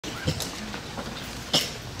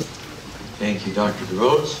Thank you, Dr.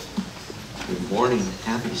 DeRose. Good morning.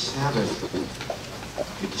 Happy Sabbath.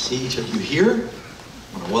 Good to see each of you here.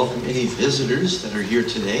 I want to welcome any visitors that are here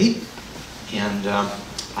today. And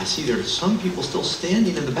I see there are some people still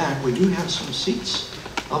standing in the back. We do have some seats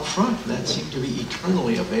up front that seem to be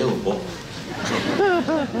eternally available.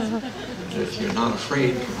 If you're not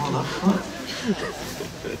afraid, come on up front.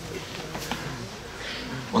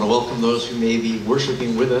 I want to welcome those who may be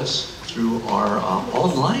worshiping with us through our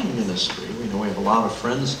online ministry. We know we have a lot of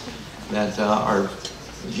friends that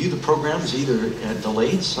view the programs either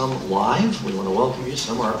delayed, some live. We want to welcome you.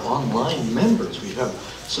 Some are online members. We have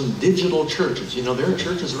some digital churches. You know, there are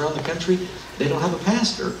churches around the country, they don't have a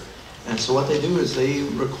pastor. And so what they do is they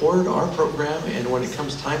record our program, and when it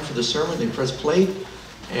comes time for the sermon, they press play,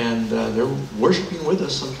 and they're worshiping with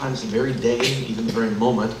us sometimes the very day, even the very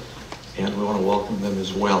moment, and we want to welcome them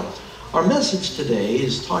as well. Our message today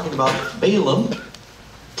is talking about Balaam,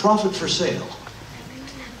 prophet for sale.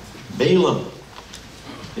 Balaam.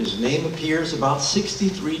 His name appears about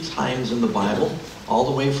 63 times in the Bible, all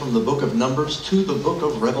the way from the book of Numbers to the book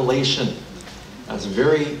of Revelation. That's a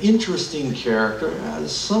very interesting character. It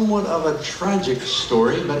has somewhat of a tragic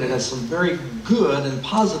story, but it has some very good and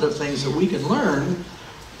positive things that we can learn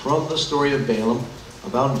from the story of Balaam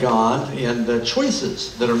about God and the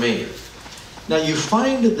choices that are made. Now you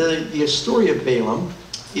find the story of Balaam,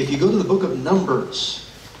 if you go to the book of Numbers,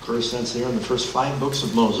 of course that's there in the first 5 books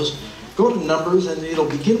of Moses, go to Numbers and it'll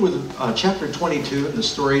begin with chapter 22, and the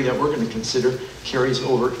story that we're going to consider carries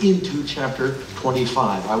over into chapter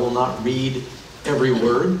 25. I will not read every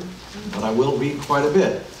word, but I will read quite a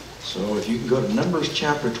bit. So if you can go to Numbers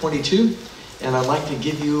chapter 22, and I'd like to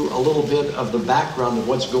give you a little bit of the background of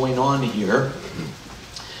what's going on here.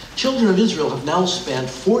 Children of Israel have now spent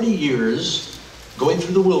 40 years going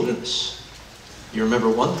through the wilderness. You remember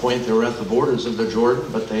at one point they were at the borders of the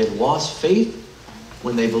Jordan, but they had lost faith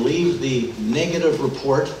when they believed the negative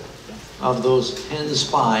report of those 10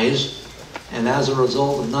 spies, and as a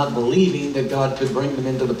result of not believing that God could bring them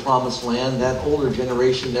into the promised land, that older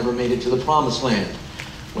generation never made it to the promised land.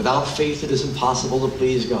 Without faith, it is impossible to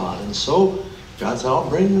please God. And so God said, I'll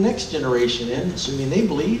bring the next generation in, assuming they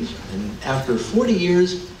believe. And after 40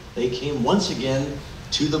 years, they came once again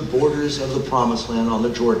to the borders of the promised land on the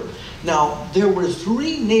Jordan. Now, there were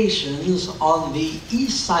 3 nations on the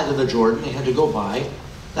east side of the Jordan they had to go by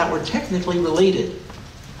that were technically related.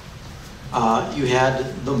 You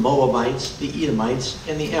had the Moabites, the Edomites,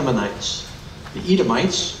 and the Ammonites. The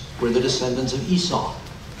Edomites were the descendants of Esau.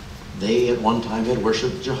 They at one time had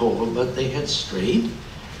worshipped Jehovah, but they had strayed.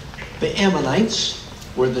 The Ammonites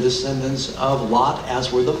were the descendants of Lot,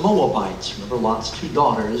 as were the Moabites. Remember, Lot's 2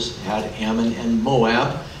 daughters had Ammon and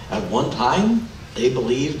Moab. At one time, they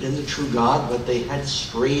believed in the true God, but they had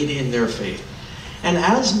strayed in their faith. And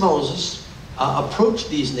as Moses approached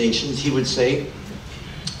these nations, he would say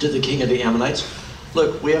to the king of the Ammonites,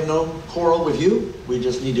 look, we have no quarrel with you. We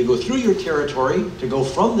just need to go through your territory, to go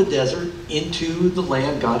from the desert into the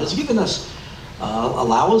land God has given us.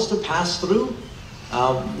 Allow us to pass through.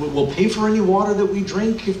 We'll pay for any water that we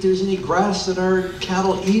drink. If there's any grass that our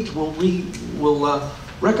cattle eat, we'll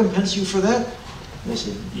recompense you for that. And they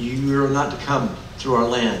said, you're not to come through our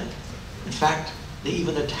land. In fact, they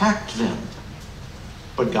even attacked them.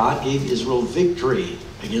 But God gave Israel victory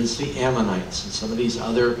against the Ammonites and some of these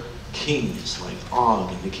other kings like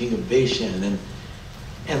Og and the king of Bashan.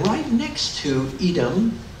 And right next to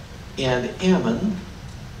Edom and Ammon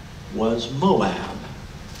was Moab.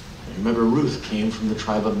 Remember, Ruth came from the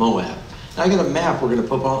tribe of Moab. Now I got a map we're going to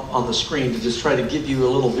put on the screen to just try to give you a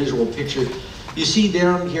little visual picture. You see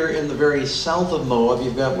down here in the very south of Moab,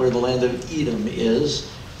 you've got where the land of Edom is.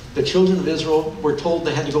 The children of Israel were told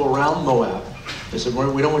they had to go around Moab. They said,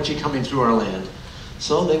 we don't want you coming through our land.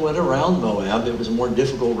 So they went around Moab. It was a more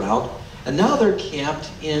difficult route. And now they're camped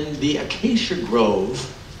in the acacia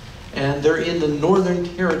grove, and they're in the northern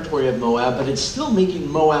territory of Moab, but it's still making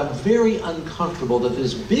Moab very uncomfortable that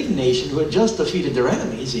this big nation who had just defeated their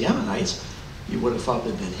enemies, the Ammonites, you would have thought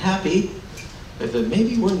they'd been happy, that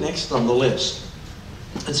maybe we're next on the list.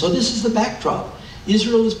 And so this is the backdrop.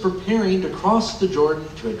 Israel is preparing to cross the Jordan,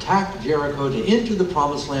 to attack Jericho, to enter the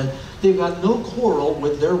promised land. They've got no quarrel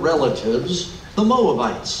with their relatives, the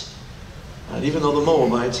Moabites. And even though the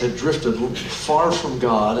Moabites had drifted far from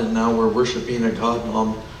God, and now we're worshiping a god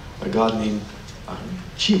named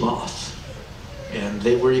Chemoth. And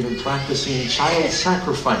they were even practicing child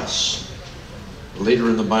sacrifice. Later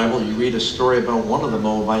in the Bible, you read a story about one of the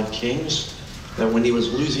Moabite kings, that when he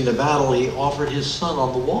was losing a battle, he offered his son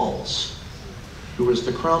on the walls, who was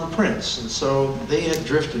the crown prince. And so they had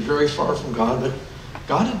drifted very far from God, but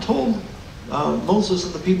God had told Moses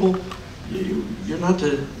and the people, You're not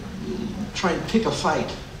to try and pick a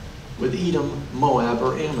fight with Edom, Moab,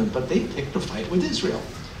 or Ammon, but they picked a fight with Israel.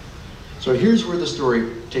 So here's where the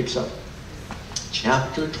story takes up.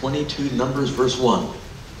 Chapter 22, Numbers, verse 1.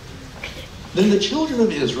 Then the children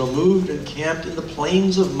of Israel moved and camped in the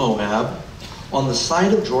plains of Moab on the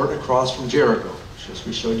side of Jordan across from Jericho. Just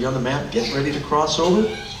we showed you on the map, getting ready to cross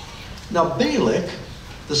over. Now Balak,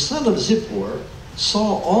 the son of Zippor,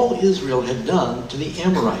 saw all Israel had done to the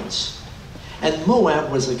Amorites. And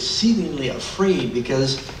Moab was exceedingly afraid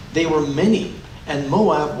because they were many, and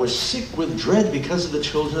Moab was sick with dread because of the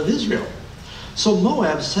children of Israel. So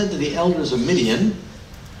Moab said to the elders of Midian,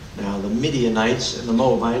 now the Midianites and the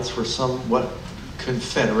Moabites were somewhat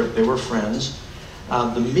confederate, they were friends.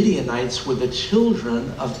 The Midianites were the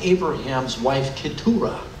children of Abraham's wife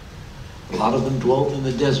Keturah. A lot of them dwelt in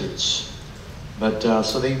the deserts. But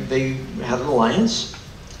so they had an alliance.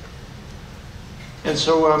 And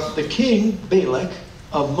so the king, Balak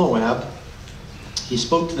of Moab, he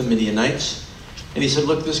spoke to the Midianites, and he said,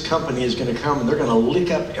 look, this company is going to come, and they're going to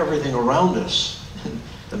lick up everything around us.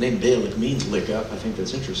 The name Balak means lick up. I think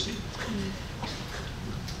that's interesting.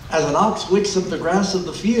 As an ox licks up the grass of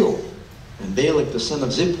the field. And Balak, the son of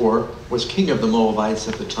Zippor, was king of the Moabites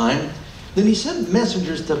at the time. Then he sent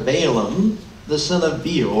messengers to Balaam, the son of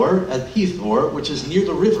Beor, at Pethor, which is near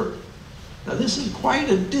the river. Now this is quite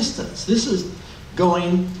a distance. This is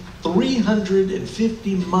going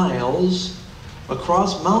 350 miles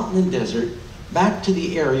across mountain and desert back to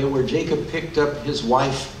the area where Jacob picked up his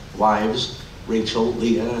wives, Rachel,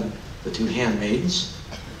 Leah, and the two handmaids.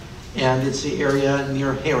 And it's the area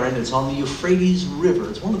near Haran. It's on the Euphrates River.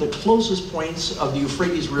 It's one of the closest points of the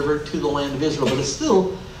Euphrates River to the land of Israel. But it's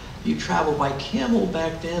still, you travel by camel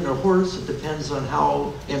back then or horse. It depends on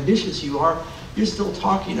how ambitious you are. You're still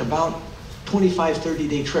talking about 25,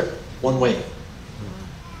 30-day trip one way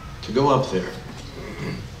to go up there.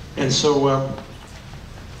 And so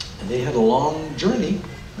they had a long journey.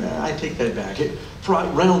 I take that back. For a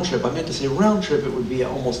round trip, I meant to say round trip, it would be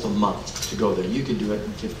almost a month to go there. You could do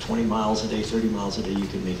it 20 miles a day, 30 miles a day, you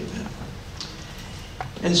could make it then.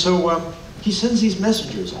 And so he sends these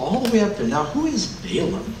messengers all the way up there. Now, who is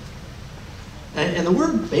Balaam? And the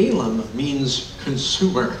word Balaam means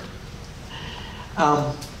consumer.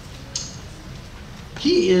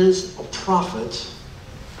 He is a prophet.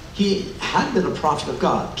 He had been a prophet of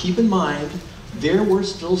God. Keep in mind, there were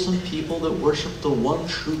still some people that worshiped the one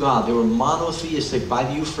true God. They were monotheistic by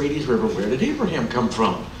the Euphrates River. Where did Abraham come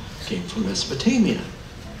from? Came from Mesopotamia.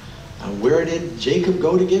 Where did Jacob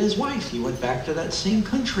go to get his wife? He went back to that same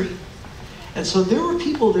country. And so there were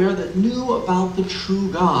people there that knew about the true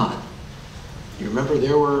God. You remember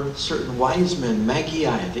there were certain wise men, Magi,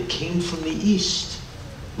 that came from the east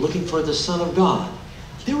looking for the Son of God.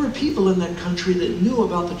 There were people in that country that knew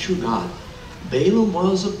about the true God. Balaam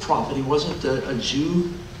was a prophet. He wasn't a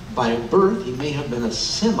Jew by birth. He may have been a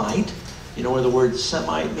Semite. You know where the word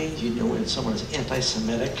Semite means? You know when someone is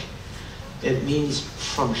anti-Semitic? It means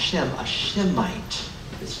from Shem, a Shemite.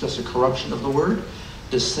 It's just a corruption of the word.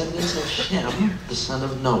 Descendants of Shem, the son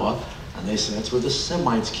of Noah. And they say that's where the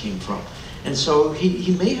Semites came from. And so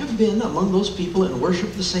he may have been among those people and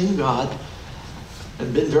worshiped the same God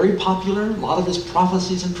and been very popular. A lot of his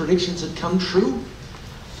prophecies and predictions had come true.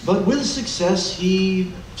 But with success,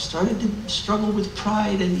 he started to struggle with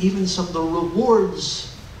pride and even some of the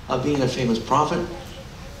rewards of being a famous prophet.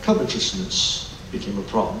 Covetousness became a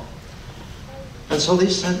problem. And so they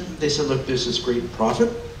said, look, there's this great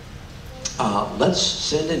prophet. Let's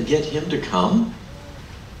send and get him to come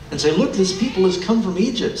and say, look, this people has come from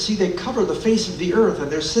Egypt. See, they cover the face of the earth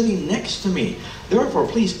and they're sitting next to me. Therefore,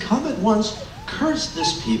 please come at once, curse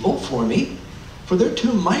this people for me, for they're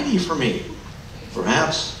too mighty for me.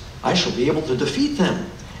 Perhaps I shall be able to defeat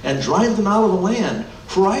them and drive them out of the land.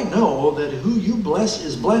 For I know that who you bless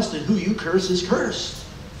is blessed and who you curse is cursed.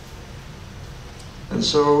 And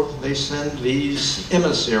so they send these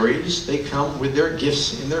emissaries. They come with their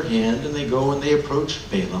gifts in their hand and they go and they approach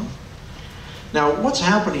Balaam. Now what's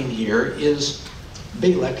happening here is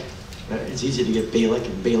Balak, it's easy to get Balak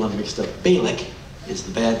and Balaam mixed up. Balak is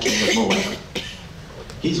the bad king of Moab.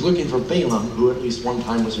 He's looking for Balaam, who at least one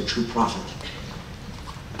time was a true prophet.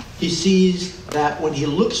 He sees that when he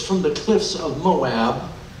looks from the cliffs of Moab,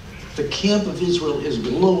 the camp of Israel is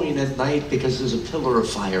glowing at night because there's a pillar of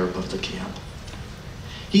fire above the camp.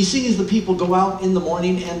 He sees the people go out in the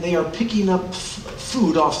morning and they are picking up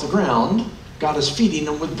food off the ground. God is feeding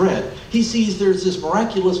them with bread. He sees there's this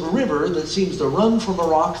miraculous river that seems to run from a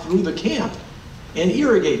rock through the camp and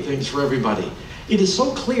irrigate things for everybody. It is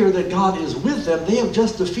so clear that God is with them. They have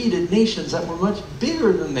just defeated nations that were much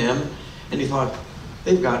bigger than them. And he thought,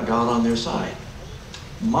 they've got God on their side.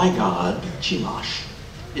 My God, Chemosh,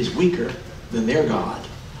 is weaker than their God.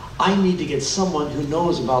 I need to get someone who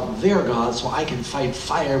knows about their God so I can fight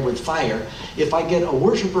fire with fire. If I get a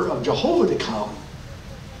worshiper of Jehovah to come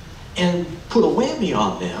and put a whammy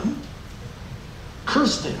on them,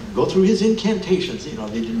 curse them, go through his incantations. You know,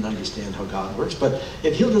 they didn't understand how God works, but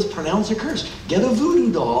if he'll just pronounce a curse, get a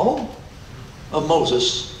voodoo doll of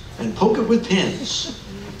Moses and poke it with pins,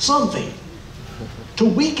 something, to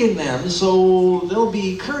weaken them so they'll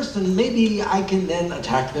be cursed, and maybe I can then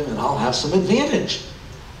attack them and I'll have some advantage.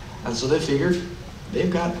 And so they figured,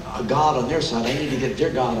 they've got a God on their side, I need to get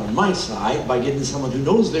their God on my side by getting someone who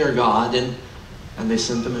knows their God, and they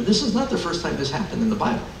sent them. And this is not the first time this happened in the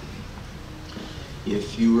Bible.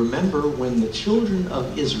 If you remember when the children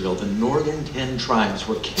of Israel, the northern 10 tribes,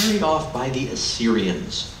 were carried off by the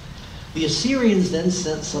Assyrians, the Assyrians then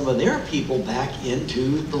sent some of their people back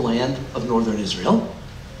into the land of northern Israel,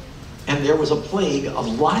 and there was a plague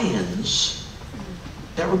of lions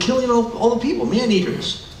that were killing all the people,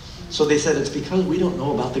 man-eaters. So they said, it's because we don't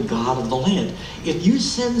know about the God of the land. If you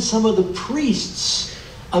send some of the priests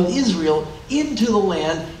of Israel into the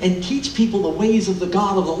land and teach people the ways of the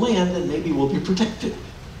God of the land, then maybe we'll be protected.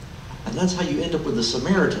 And that's how you end up with the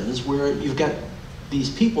Samaritans, where you've got these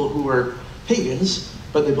people who are pagans,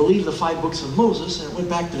 but they believe the 5 books of Moses, and it went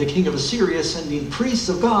back to the king of Assyria sending priests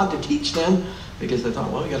of God to teach them, because they thought,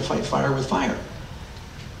 well, we got to fight fire with fire.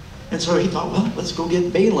 And so he thought, well, let's go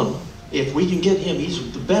get Balaam. If we can get him,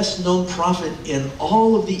 he's the best known prophet in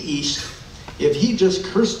all of the East. If he just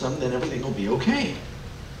cursed them, then everything will be okay.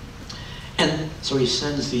 And so he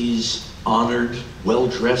sends these honored,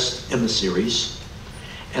 well-dressed emissaries,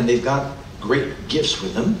 and they've got great gifts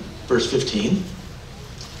with them. Verse 15.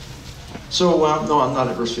 So, no, I'm not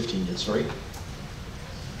at verse 15 yet, sorry.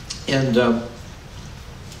 And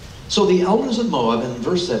so the elders of Moab, in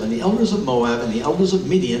verse 7, the elders of Moab and the elders of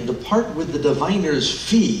Midian depart with the diviner's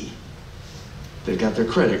fee. They've got their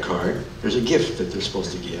credit card. There's a gift that they're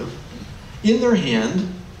supposed to give in their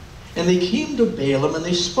hand. And they came to Balaam and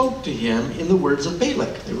they spoke to him in the words of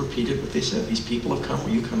Balak. They repeated what they said. These people have come,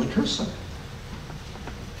 will you come and curse them?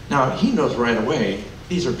 Now, he knows right away,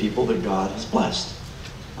 these are people that God has blessed.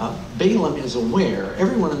 Balaam is aware,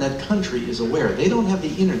 everyone in that country is aware. They don't have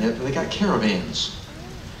the internet, but they got caravans.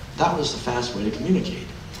 That was the fast way to communicate.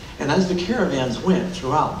 And as the caravans went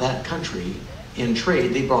throughout that country in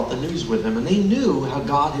trade, they brought the news with them, and they knew how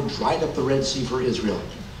God had dried up the Red Sea for Israel.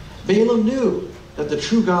 Balaam knew that the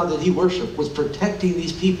true God that he worshiped was protecting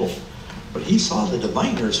these people. But he saw the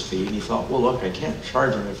diviner's fee, and he thought, well, look, I can't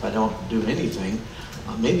charge them if I don't do anything.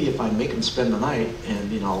 Maybe if I make them spend the night,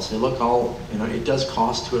 and I'll say, look, it does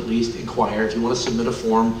cost to at least inquire. If you want to submit a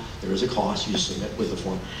form, there is a cost. You submit with the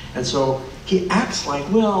form. And so he acts like,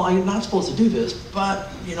 well, I'm not supposed to do this,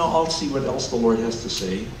 but I'll see what else the Lord has to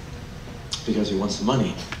say, because he wants the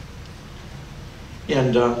money.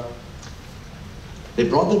 And they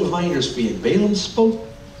brought the diviner's fee, and Balaam spoke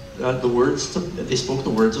the words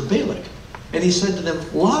of Balak. And he said to them,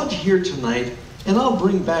 lodge here tonight, and I'll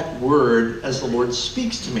bring back word as the Lord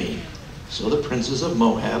speaks to me. So the princes of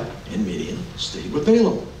Moab and Midian stayed with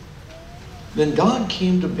Balaam. Then God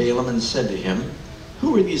came to Balaam and said to him,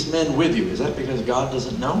 who are these men with you? Is that because God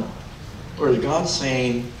doesn't know? Or is God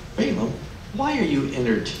saying, Balaam, why are you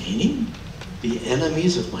entertaining the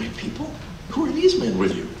enemies of my people? Who are these men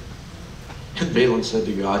with you? And Balaam said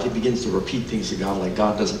to God, he begins to repeat things to God like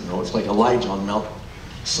God doesn't know. It's like Elijah on Mount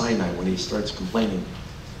Sinai when he starts complaining.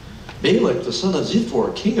 Balak, the son of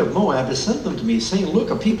Ziphor, king of Moab, has sent them to me, saying, look,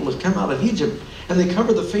 a people have come out of Egypt, and they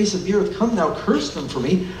cover the face of the earth. Come now, curse them for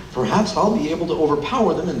me. Perhaps I'll be able to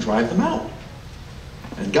overpower them and drive them out.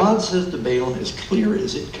 And God says to Balaam, as clear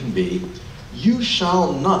as it can be, you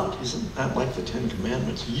shall not, isn't that like the 10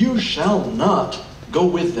 Commandments? You shall not go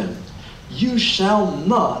with them. You shall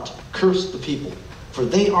not curse the people, for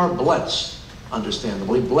they are blessed,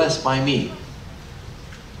 understandably, blessed by me.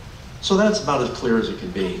 So that's about as clear as it can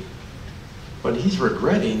be. But he's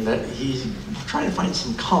regretting that he's trying to find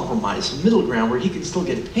some compromise, some middle ground where he can still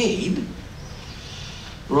get paid.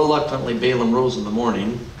 Reluctantly, Balaam rose in the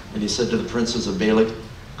morning, and he said to the princes of Balak,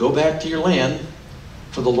 go back to your land,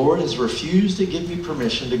 for the Lord has refused to give me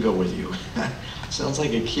permission to go with you. Sounds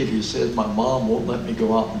like a kid who says, my mom won't let me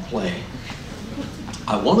go out and play.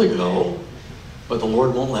 I want to go, but the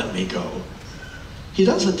Lord won't let me go. He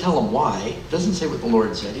doesn't tell them why. He doesn't say what the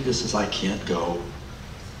Lord said. He just says, I can't go.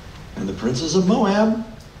 And the princes of Moab,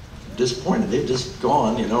 disappointed. They've just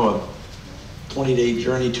gone, a 20-day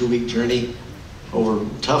journey, 2-week journey over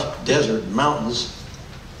tough desert mountains.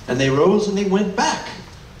 And they rose and they went back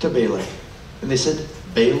to Balak. And they said,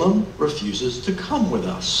 Balaam refuses to come with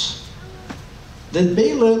us. Then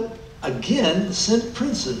Balaam again sent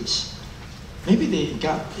princes. Maybe they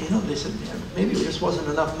got, they said, maybe there just wasn't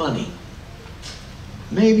enough money.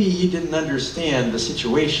 Maybe he didn't understand the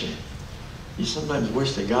situation. You sometimes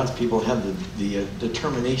wish that God's people had the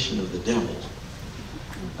determination of the devil.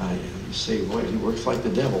 You say, boy, he works like the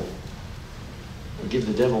devil. We give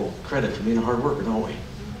the devil credit for being a hard worker, don't we?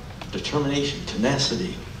 Determination,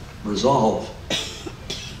 tenacity, resolve.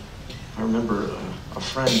 I remember a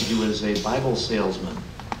friend who was a Bible salesman,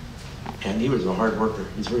 and he was a hard worker.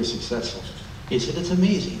 He's very successful. He said, it's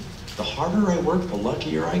amazing. The harder I work, the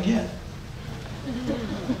luckier I get.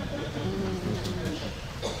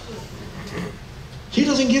 He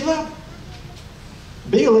doesn't give up.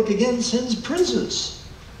 Balak again sends princes.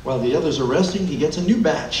 While the others are resting, he gets a new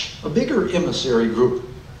batch, a bigger emissary group.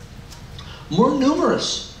 More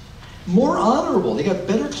numerous, more honorable. They got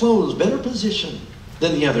better clothes, better position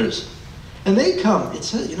than the others. And they come. It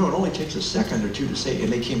says, it only takes a second or two to say,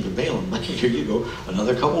 and they came to Balaam. But here you go.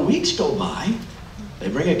 Another couple weeks go by. They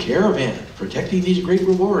bring a caravan, protecting these great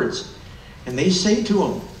rewards. And they say to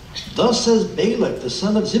him, thus says Balak, the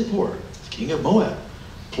son of Zippor, king of Moab,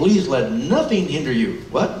 please let nothing hinder you.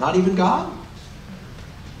 What? Not even God?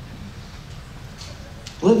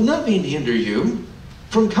 Let nothing hinder you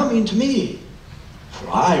from coming to me. For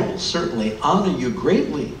I will certainly honor you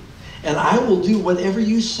greatly, and I will do whatever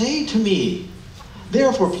you say to me.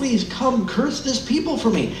 Therefore, please come curse this people for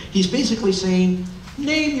me. He's basically saying,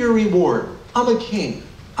 name your reward. I'm a king.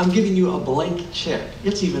 I'm giving you a blank check.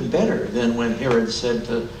 It's even better than when Herod said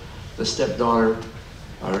to the stepdaughter,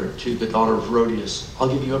 or to the daughter of Herodias, I'll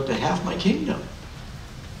give you up to half my kingdom.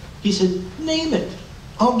 He said, name it.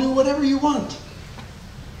 I'll do whatever you want.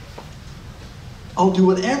 I'll do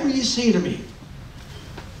whatever you say to me.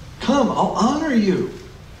 Come, I'll honor you.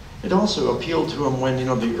 It also appealed to him when,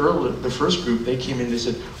 the first group, they came in and they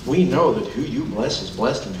said, we know that who you bless is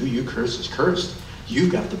blessed and who you curse is cursed.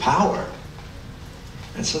 You've got the power.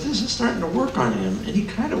 And so this is starting to work on him, and he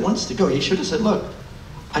kind of wants to go. He should have said, look,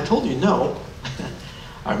 I told you no.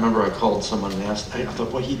 I remember I called someone and asked, I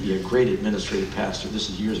thought, boy, he'd be a great administrative pastor. This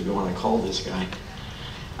is years ago when I called this guy.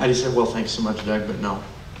 And he said, well, thanks so much, Doug, but no.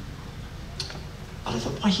 But I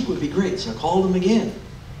thought, boy, he would be great. So I called him again.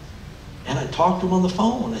 And I talked to him on the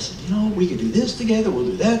phone. I said, we could do this together. We'll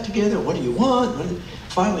do that together. What do you want?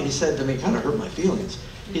 Finally, he said to me, kind of hurt my feelings.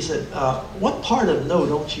 He said, what part of no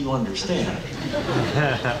don't you understand?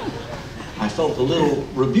 I felt a little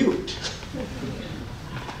rebuked.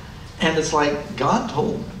 And it's like God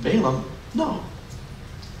told Balaam, no.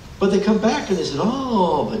 But they come back and they said,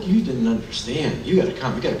 oh, but you didn't understand. You got to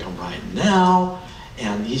come. You got to come right now.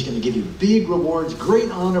 And he's going to give you big rewards, great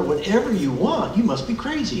honor, whatever you want. You must be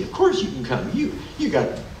crazy. Of course you can come. You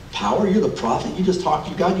got power. You're the prophet. You just talk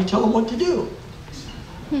to God. You tell him what to do.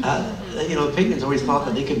 The pagans always thought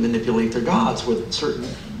that they could manipulate their gods with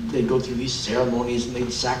they'd go through these ceremonies and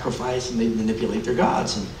they'd sacrifice and they'd manipulate their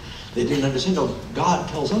gods. And they didn't understand, no, God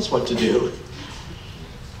tells us what to do.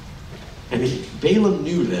 And Balaam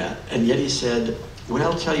knew that, and yet he said, well,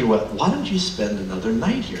 I'll tell you what, why don't you spend another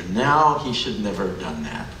night here? Now he should never have done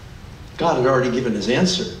that. God had already given his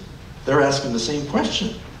answer. They're asking the same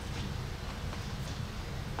question.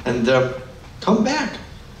 And come back.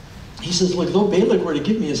 He says, look, though Balak were to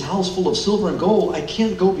give me his house full of silver and gold, I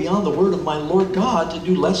can't go beyond the word of my Lord God to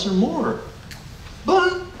do less or more.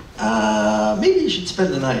 But maybe you should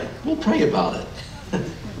spend the night. We'll pray about it.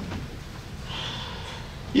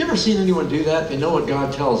 You ever seen anyone do that? They know what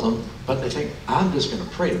God tells them, but they think, I'm just going to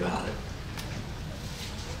pray about it.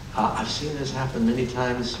 I've seen this happen many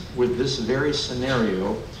times with this very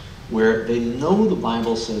scenario where they know the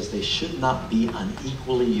Bible says they should not be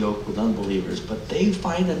unequally yoked with unbelievers, but they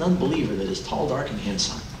find an unbeliever that is tall, dark, and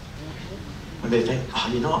handsome. And they think,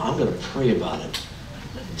 I'm going to pray about it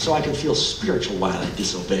so I can feel spiritual while I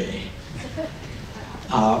disobey.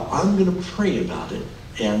 I'm going to pray about it.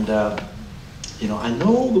 And, I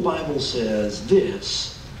know the Bible says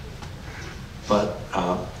this, but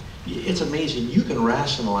it's amazing. You can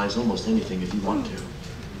rationalize almost anything if you want to.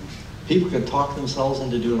 People can talk themselves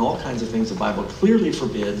into doing all kinds of things the Bible clearly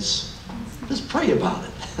forbids. Just pray about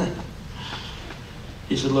it.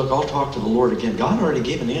 He said, look, I'll talk to the Lord again. God already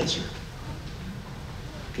gave an answer.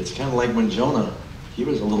 It's kind of like when Jonah, he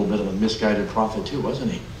was a little bit of a misguided prophet too,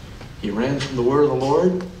 wasn't he? He ran from the word of the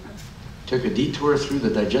Lord, took a detour through the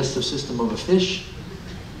digestive system of a fish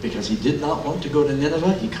because he did not want to go to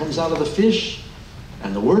Nineveh. He comes out of the fish,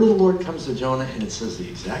 and the word of the Lord comes to Jonah, and it says the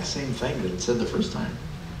exact same thing that it said the first time.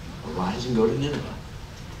 Arise and go to Nineveh.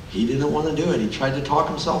 He didn't want to do it. He tried to talk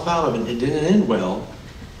himself out of it. It didn't end well.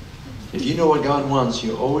 If you know what God wants,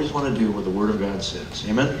 you always want to do what the Word of God says.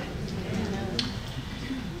 Amen?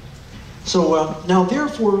 So now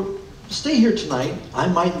therefore, stay here tonight. I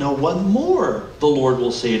might know what more the Lord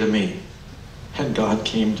will say to me. And God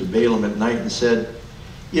came to Balaam at night and said,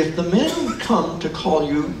 if the men come to call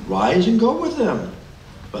you, rise and go with them.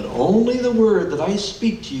 But only the word that I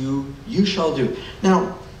speak to you, you shall do.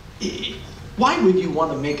 Now, why would you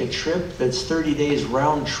want to make a trip that's 30 days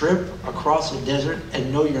round trip across a desert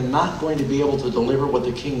and know you're not going to be able to deliver what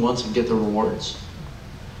the king wants and get the rewards?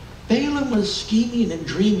 Balaam was scheming and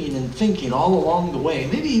dreaming and thinking all along the way.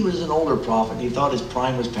 Maybe he was an older prophet and he thought his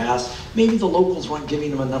prime was past. Maybe the locals weren't giving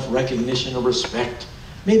him enough recognition or respect.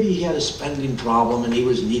 Maybe he had a spending problem and he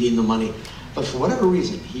was needing the money. But for whatever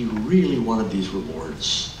reason, he really wanted these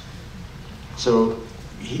rewards. So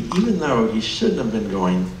even though he shouldn't have been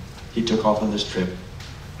going, he took off on this trip.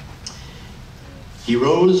 He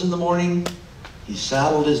rose in the morning, he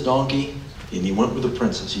saddled his donkey, and he went with the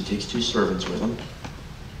princess. He takes 2 servants with him.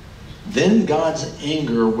 Then God's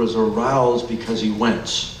anger was aroused because he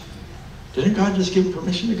went. Didn't God just give him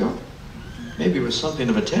permission to go? Maybe it was something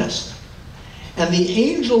of a test. And the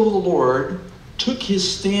angel of the Lord took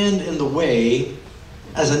his stand in the way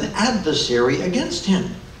as an adversary against him.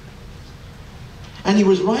 And he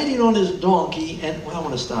was riding on his donkey, and, well, I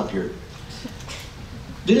want to stop here.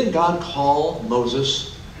 Didn't God call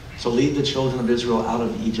Moses to lead the children of Israel out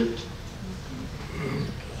of Egypt?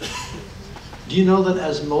 Do you know that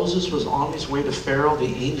as Moses was on his way to Pharaoh, the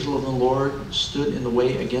angel of the Lord stood in the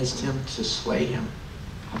way against him to slay him?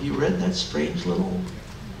 Have you read that strange little...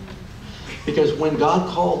 Because when God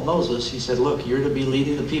called Moses, he said, look, you're to be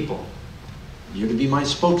leading the people. You're to be my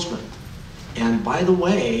spokesman. And by the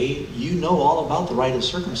way, you know all about the rite of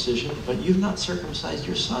circumcision, but you've not circumcised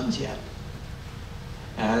your sons yet.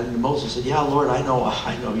 And Moses said, yeah, Lord, I know,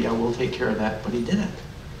 yeah, we'll take care of that. But he didn't.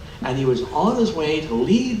 And he was on his way to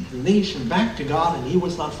lead the nation back to God, and he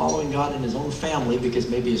was not following God in his own family because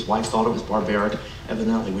maybe his wife thought it was barbaric.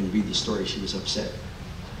 Evidently, when you read the story, she was upset.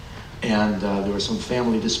 And there was some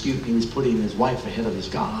family dispute, and he was putting his wife ahead of his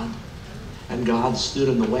God. And God stood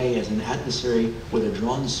in the way as an adversary with a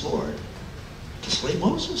drawn sword to slay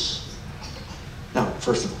Moses. Now,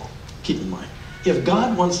 first of all, keep in mind, if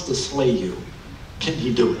God wants to slay you, can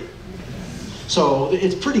he do it? So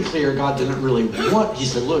it's pretty clear God didn't really want, he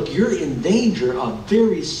said, look, you're in danger of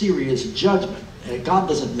very serious judgment. God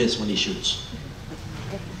doesn't miss when he shoots.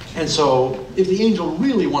 And so if the angel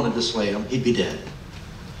really wanted to slay him, he'd be dead.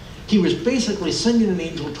 He was basically sending an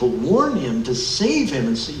angel to warn him, to save him,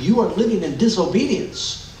 and say, you are living in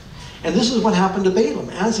disobedience. And this is what happened to Balaam.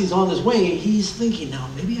 As he's on his way, he's thinking, now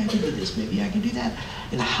maybe I can do this, maybe I can do that.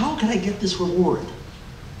 And how can I get this reward?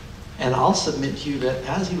 And I'll submit to you that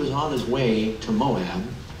as he was on his way to Moab,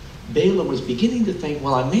 Balaam was beginning to think,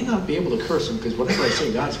 well, I may not be able to curse him because whatever I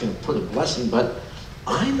say, God's going to put a blessing, but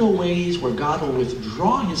I know ways where God will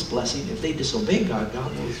withdraw his blessing. If they disobey God,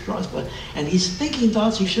 God will withdraw his blessing. And he's thinking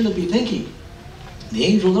thoughts he shouldn't be thinking. The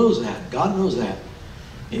angel knows that. God knows that.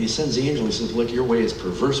 And he sends the angel, he says, look, your way is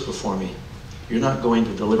perverse before me. You're not going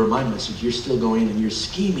to deliver my message. You're still going and you're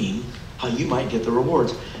scheming how you might get the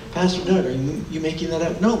rewards. Pastor Doug, are you making that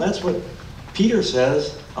up? No, that's what Peter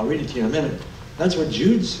says. I'll read it to you in a minute. That's what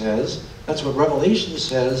Jude says. That's what Revelation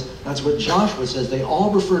says. That's what Joshua says. They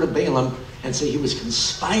all refer to Balaam and say he was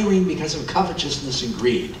conspiring because of covetousness and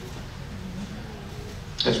greed.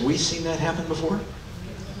 Have we seen that happen before?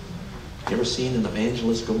 You ever seen an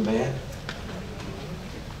evangelist go bad?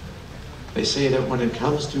 They say that when it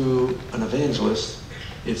comes to an evangelist,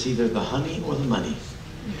 it's either the honey or the money.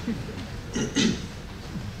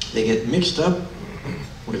 They get mixed up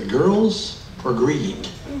with girls or greed.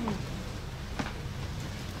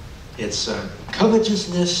 It's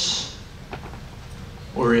covetousness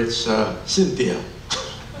or it's Cynthia.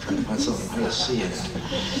 I'm trying to find something how to see it.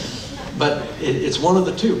 But it's one of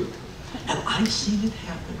the two. And I've seen it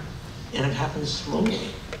happen. And it happens slowly.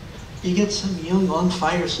 You get some young,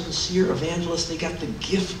 on-fire, sincere evangelist. They got the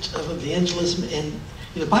gift of evangelism. And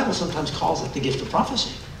the Bible sometimes calls it the gift of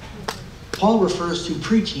prophecy. Paul refers to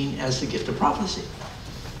preaching as the gift of prophecy.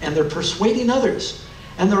 And they're persuading others.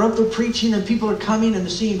 And they're up there preaching and people are coming and they're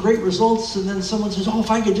seeing great results. And then someone says, oh, if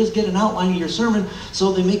I could just get an outline of your sermon.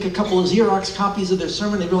 So they make a couple of Xerox copies of their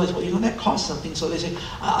sermon. They realize, well, that costs something. So they say,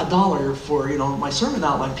 $1 for, my sermon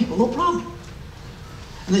outline. People, no problem.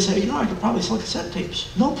 And they say, I could probably sell cassette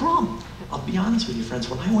tapes. No problem. I'll be honest with you, friends.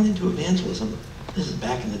 When I went into evangelism, this is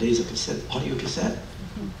back in the days of audio cassette.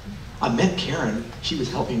 I met Karen. She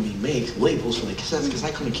was helping me make labels for the cassettes because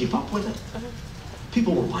I couldn't keep up with it.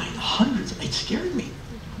 People were buying hundreds. It scared me.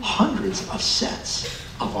 Hundreds of sets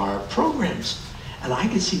of our programs. And I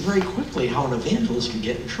could see very quickly how an evangelist could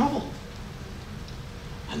get in trouble.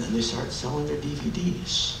 And then they started selling their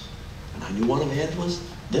DVDs. And I knew one evangelist.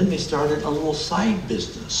 Then they started a little side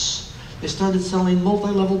business. They started selling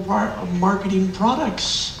multi-level marketing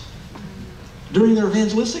products during their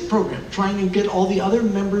evangelistic program, trying to get all the other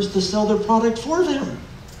members to sell their product for them.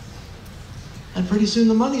 And pretty soon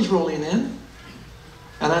the money's rolling in.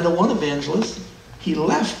 And I know one evangelist, he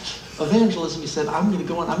left evangelism. He said, I'm going to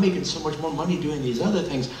go on, I'm making so much more money doing these other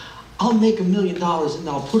things. I'll make $1 million and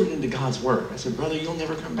I'll put it into God's work. I said, brother, you'll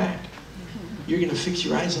never come back. You're going to fix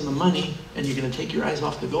your eyes on the money and you're going to take your eyes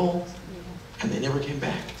off the goal. And they never came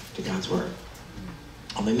back to God's work.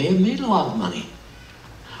 Or they may have made a lot of money.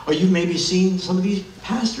 Or you've maybe seen some of these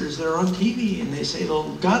pastors that are on TV and they say,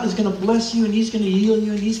 well, God is going to bless you and he's going to heal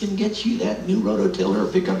you and he's going to get you that new rototiller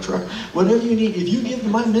or pickup truck, whatever you need. If you give to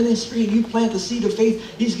my ministry and you plant the seed of faith,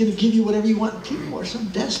 he's going to give you whatever you want. People are so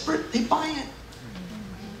desperate, they buy it.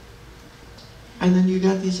 And then you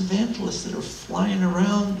got these evangelists that are flying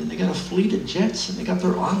around and they got a fleet of jets and they got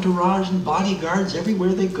their entourage and bodyguards everywhere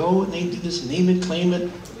they go and they do this name it, claim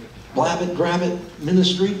it, blab it, grab it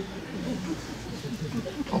ministry.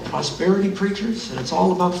 Called prosperity preachers, and it's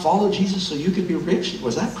all about follow Jesus so you could be rich.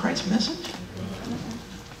 Was that Christ's message?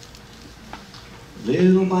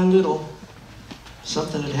 Little by little,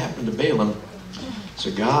 something had happened to Balaam.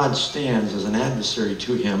 So God stands as an adversary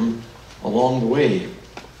to him along the way.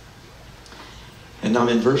 And now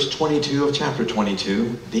in verse 22 of chapter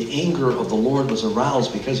 22, the anger of the Lord was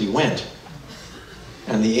aroused because he went.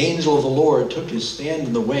 And the angel of the Lord took his stand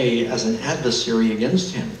in the way as an adversary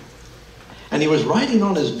against him. And he was riding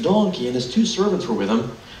on his donkey, and his 2 servants were with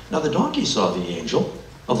him. Now the donkey saw the angel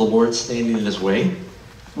of the Lord standing in his way,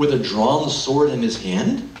 with a drawn sword in his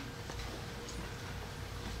hand.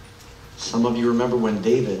 Some of you remember when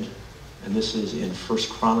David, and this is in 1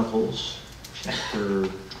 Chronicles chapter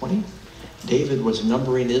 20, David was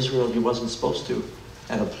numbering Israel. He wasn't supposed to.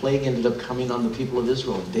 And a plague ended up coming on the people of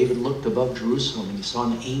Israel. David looked above Jerusalem, and he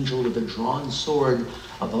saw an angel with a drawn sword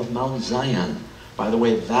above Mount Zion. By the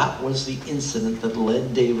way, that was the incident that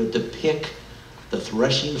led David to pick the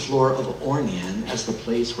threshing floor of Ornan as the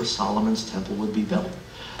place where Solomon's temple would be built.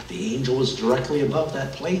 The angel was directly above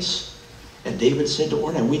that place. And David said to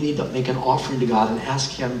Ornan, we need to make an offering to God and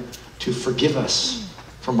ask him to forgive us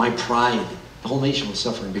for my pride. The whole nation was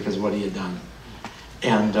suffering because of what he had done.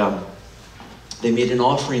 And they made an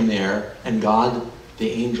offering there, and God,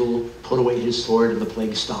 the angel, put away his sword and the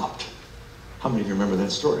plague stopped. How many of you remember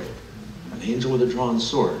that story? An angel with a drawn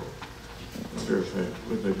sword. I wonder if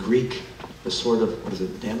with the Greek, the sword of, what is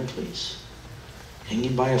it, Damocles?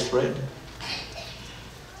 Hanging by a thread.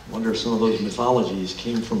 I wonder if some of those mythologies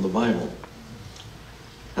came from the Bible.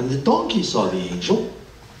 And the donkey saw the angel.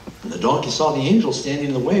 And the donkey saw the angel standing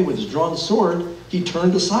in the way with his drawn sword. He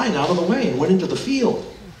turned aside out of the way and went into the field.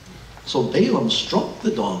 So Balaam struck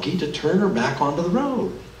the donkey to turn her back onto the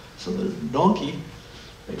road. So the donkey,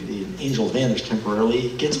 maybe the angel vanished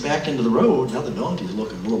temporarily, gets back into the road. Now the donkey's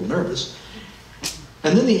looking a little nervous.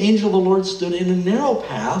 And then the angel of the Lord stood in a narrow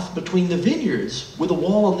path between the vineyards with a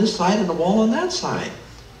wall on this side and a wall on that side.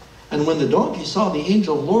 And when the donkey saw the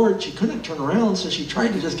angel of the Lord, she couldn't turn around, so she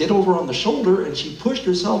tried to just get over on the shoulder, and she pushed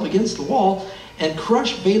herself against the wall and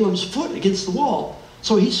crushed Balaam's foot against the wall.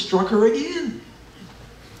 So he struck her again.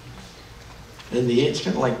 And it's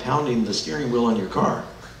kind of like pounding the steering wheel on your car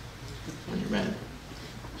when you're mad.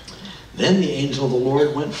 Then the angel of the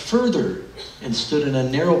Lord went further and stood in a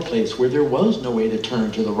narrow place where there was no way to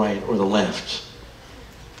turn to the right or the left.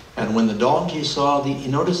 And when the donkey saw you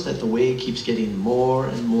notice that the way keeps getting more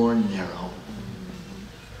and more narrow.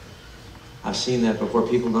 I've seen that before.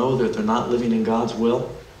 People know that they're not living in God's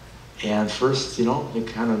will. And first,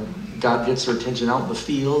 God gets their attention out in the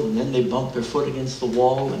field, and then they bump their foot against the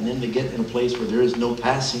wall, and then they get in a place where there is no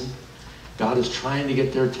passing. God is trying to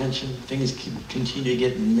get their attention. Things continue to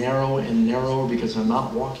get narrow and narrower because they're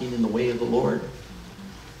not walking in the way of the Lord.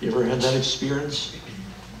 You ever had that experience?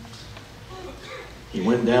 He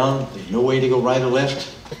went down, there's no way to go right or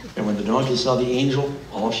left. And when the donkey saw the angel,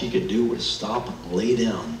 all she could do was stop and lay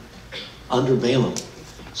down under Balaam.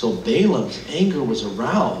 So Balaam's anger was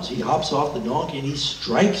aroused. He hops off the donkey and he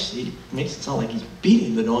strikes. He makes it sound like he's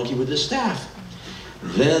beating the donkey with his staff.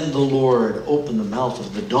 Then the Lord opened the mouth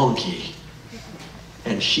of the donkey.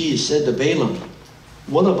 And she said to Balaam,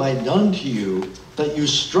 what have I done to you that you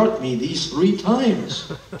struck me these 3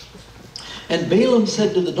 times? And Balaam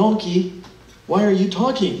said to the donkey, why are you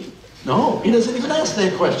talking? No, he doesn't even ask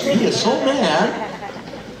that question. He is so mad.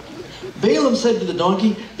 Balaam said to the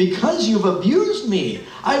donkey, because you've abused me,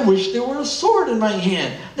 I wish there were a sword in my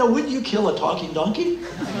hand. Now, wouldn't you kill a talking donkey?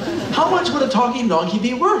 How much would a talking donkey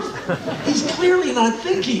be worth? He's clearly not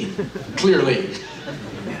thinking. Clearly.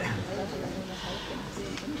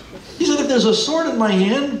 He said, if there's a sword in my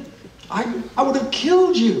hand, I would have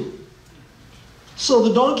killed you. So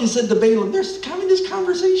the donkey said to Balaam, there's having this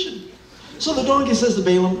conversation. So the donkey says to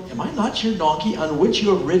Balaam, am I not your donkey on which you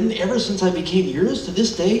have ridden ever since I became yours to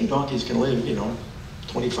this day? Donkeys can live,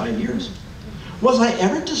 25 years. Was I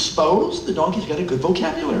ever disposed? The donkey's got a good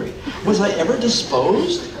vocabulary. Was I ever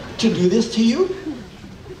disposed to do this to you?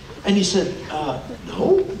 And he said,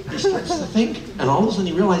 no. He starts to think, and all of a sudden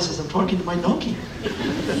he realizes I'm talking to my donkey.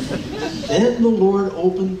 Then the Lord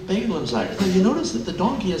opened Balaam's eyes. Now you notice that the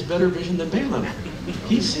donkey has better vision than Balaam.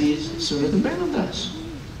 He sees sooner than Balaam does.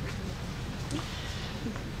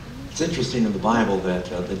 It's interesting in the Bible that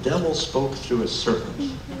the devil spoke through a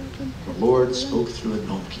serpent. The Lord spoke through a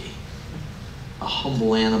donkey, a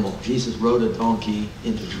humble animal. Jesus rode a donkey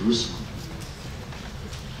into Jerusalem.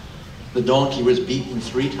 The donkey was beaten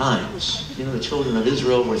 3 times. The children of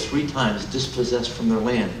Israel were 3 times dispossessed from their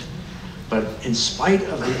land. But in spite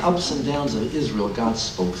of the ups and downs of Israel, God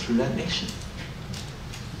spoke through that nation.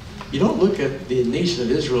 You don't look at the nation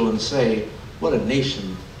of Israel and say, what a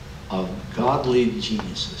nation of godly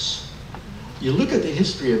geniuses. You look at the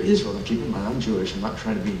history of Israel, and keep in mind, I'm Jewish, I'm not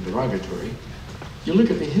trying to be derogatory. You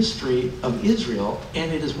look at the history of Israel,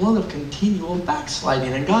 and it is one of continual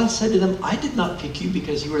backsliding. And God said to them, I did not pick you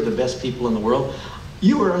because you are the best people in the world.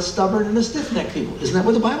 You are a stubborn and a stiff-necked people. Isn't that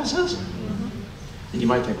what the Bible says? And you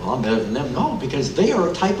might think, well, I'm better than them. No, because they are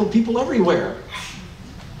a type of people everywhere.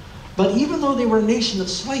 But even though they were a nation of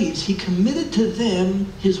slaves, he committed to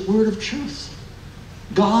them his word of truth.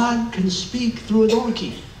 God can speak through a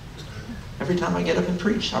donkey. Every time I get up and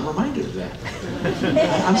preach, I'm reminded of that.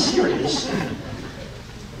 I'm serious.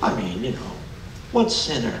 I mean, what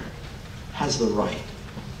sinner has the right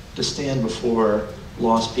to stand before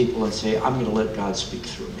lost people and say, I'm going to let God speak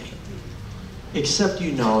through me? Except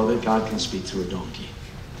you know that God can speak through a donkey.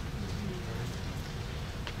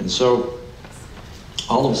 And so,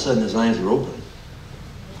 all of a sudden his eyes were open.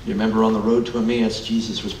 You remember on the road to Emmaus,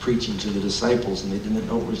 Jesus was preaching to the disciples and they didn't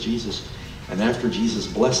know it was Jesus. And after Jesus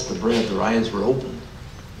blessed the bread, their eyes were open.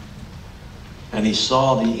 And he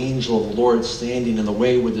saw the angel of the Lord standing in the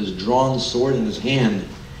way with his drawn sword in his hand.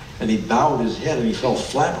 And he bowed his head and he fell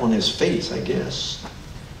flat on his face, I guess.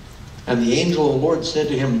 And the angel of the Lord said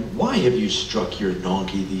to him, why have you struck your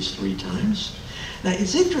donkey these 3 times? Now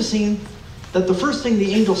it's interesting that the first thing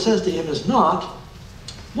the angel says to him is not,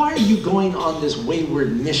 why are you going on this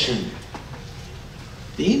wayward mission?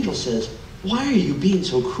 The angel says, why are you being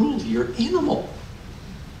so cruel to your animal?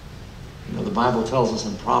 The Bible tells us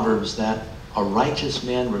in Proverbs that a righteous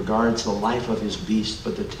man regards the life of his beast,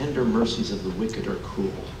 but the tender mercies of the wicked are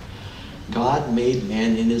cruel. God made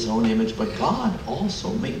man in his own image, but God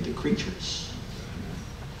also made the creatures.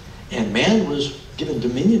 And man was given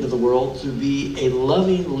dominion of the world to be a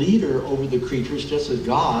loving leader over the creatures, just as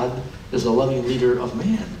God is a loving leader of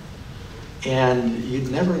man. And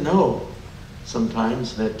you'd never know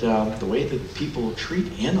sometimes that the way that people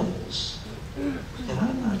treat animals, and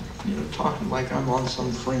I'm not talking like I'm on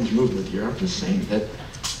some fringe movement here, I'm just saying that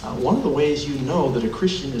one of the ways you know that a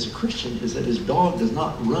Christian is that his dog does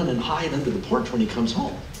not run and hide under the porch when he comes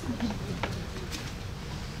home.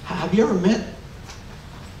 Have you ever met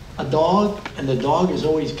a dog and the dog is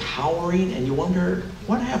always cowering and you wonder,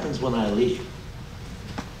 what happens when I leave?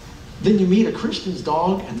 Then you meet a Christian's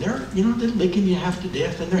dog and they're licking you half to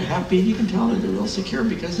death and they're happy and you can tell that they're real secure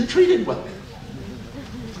because they're treated well.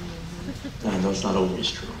 Now, that's not always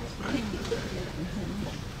true, right?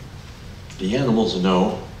 The animals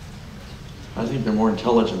know. I think they're more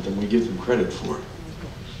intelligent than we give them credit for.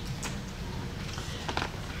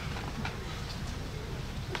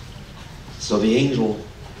 So the angel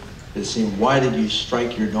is saying, why did you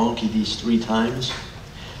strike your donkey these 3 times?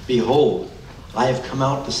 Behold, I have come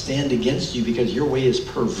out to stand against you because your way is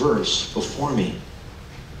perverse before me.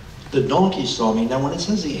 The donkey saw me. Now when it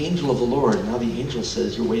says the angel of the Lord, now the angel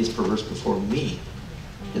says your way is perverse before me.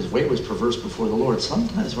 His way was perverse before the Lord.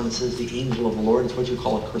 Sometimes when it says the angel of the Lord, it's what you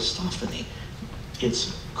call a Christophany.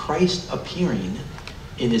 It's Christ appearing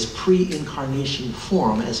in his pre-incarnation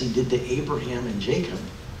form as he did to Abraham and Jacob.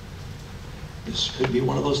 This could be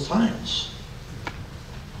one of those times.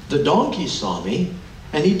 The donkey saw me,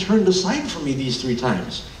 and he turned aside from me these 3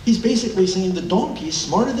 times. He's basically saying the donkey's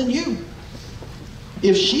smarter than you.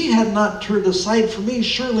 If she had not turned aside from me,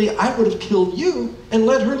 surely I would have killed you and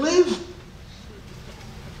let her live.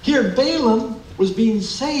 Here, Balaam was being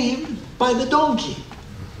saved by the donkey.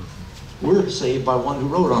 We're saved by one who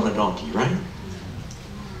rode on a donkey, right?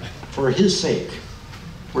 For his sake,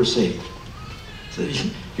 we're saved.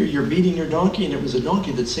 Said, you're beating your donkey, and it was a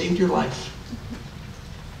donkey that saved your life.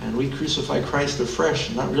 And we crucify Christ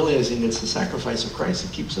afresh, not realizing it's the sacrifice of Christ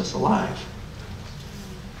that keeps us alive.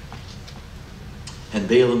 And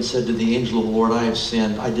Balaam said to the angel of the Lord, I have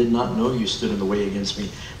sinned. I did not know you stood in the way against me.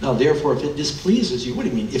 Now therefore, if it displeases you, what do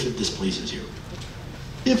you mean, if it displeases you?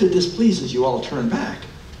 If it displeases you, I'll turn back.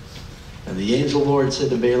 And the angel of the Lord said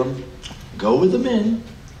to Balaam, go with the men,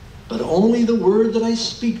 but only the word that I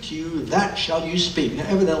speak to you, that shall you speak. Now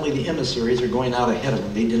evidently the emissaries are going out ahead of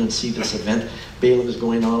him. They didn't see this event. Balaam is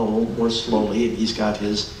going on a little more slowly, and he's got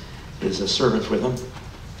his servants with him.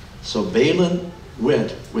 So Balaam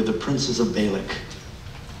went with the princes of Balak.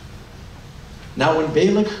 Now when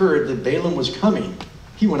Balak heard that Balaam was coming,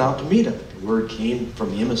 he went out to meet him. The word came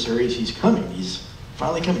from the emissaries, he's coming. He's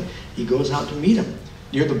finally coming. He goes out to meet him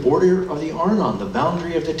near the border of the Arnon, the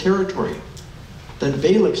boundary of the territory. Then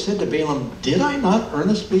Balak said to Balaam, did I not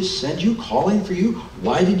earnestly send you, calling for you?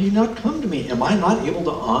 Why did you not come to me? Am I not able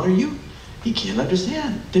to honor you? He can't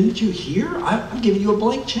understand. Didn't you hear? I'm giving you a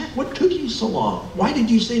blank check. What took you so long? Why did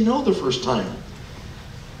you say no the first time?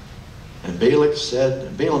 And Balaam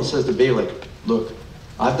says to Balak, look,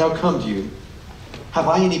 I've now come to you. Have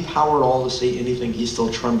I any power at all to say anything? He's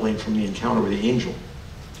still trembling from the encounter with the angel.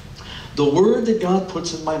 The word that God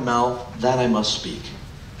puts in my mouth, that I must speak.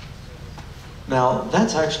 Now,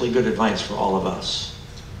 that's actually good advice for all of us.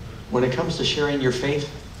 When it comes to sharing your faith,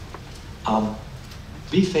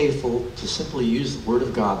 be faithful to simply use the word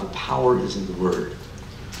of God. The power is in the word.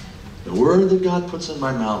 The word that God puts in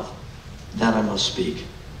my mouth, that I must speak.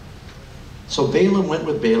 So Balaam went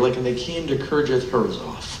with Balak, and they came to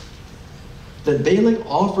Kirjath-Hurzoph. Then Balak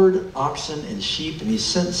offered oxen and sheep, and he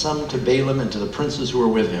sent some to Balaam and to the princes who were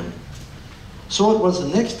with him. So it was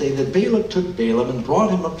the next day that Balak took Balaam and brought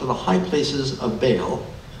him up to the high places of Baal,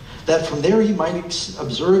 that from there he might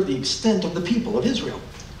observe the extent of the people of Israel.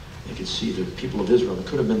 You could see the people of Israel. There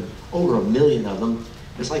could have been over 1 million of them.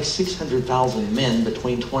 It's like 600,000 men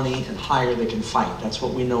between 20 and higher that can fight. That's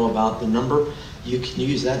what we know about the number. You can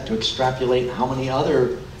use that to extrapolate how many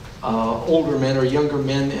other older men or younger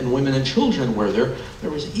men and women and children were there.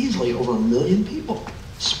 There was easily over 1 million people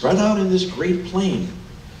spread out in this great plain.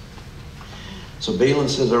 So Balaam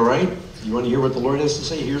says, all right, you want to hear what the Lord has to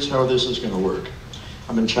say? Here's how this is going to work.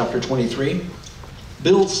 I'm in chapter 23.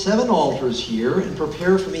 Build 7 altars here and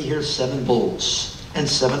prepare for me here 7 bulls and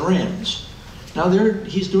 7 rams. Now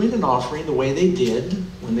he's doing an offering the way they did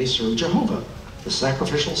when they served Jehovah. The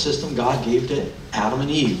sacrificial system God gave to Adam and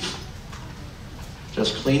Eve.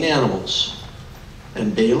 Just clean animals.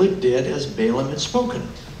 And Balak did as Balaam had spoken.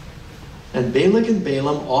 And Balak and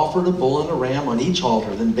Balaam offered a bull and a ram on each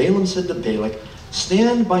altar. Then Balaam said to Balak,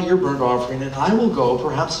 stand by your burnt offering, and I will go.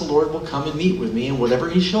 Perhaps the Lord will come and meet with me, and whatever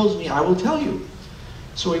he shows me, I will tell you.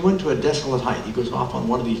 So he went to a desolate height. He goes off on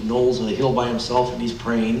one of these knolls on a hill by himself, and he's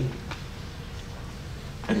praying.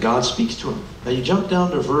 And God speaks to him. Now you jump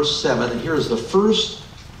down to verse 7, and here is the first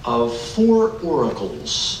of 4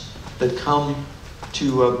 oracles that come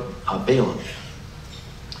to Balaam.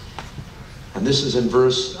 And this is in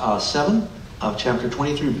verse 7 of chapter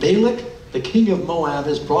 23. Balak, the king of Moab,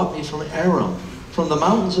 has brought me from Aram, from the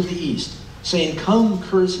mountains of the east, saying, come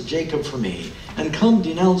curse Jacob for me, and come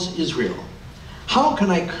denounce Israel. How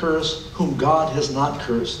can I curse whom God has not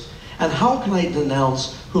cursed? And how can I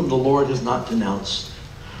denounce whom the Lord has not denounced?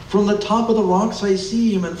 From the top of the rocks I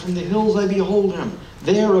see him, and from the hills I behold him.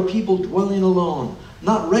 There a people dwelling alone,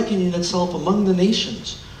 not reckoning itself among the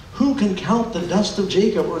nations. Who can count the dust of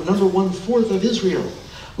Jacob, or number 1/4 of Israel?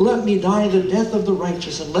 Let me die the death of the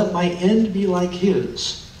righteous, and let my end be like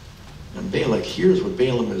his. And Balak hears what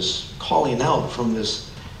Balaam is calling out from this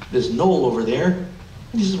knoll over there.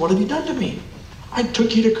 And he says, what have you done to me? I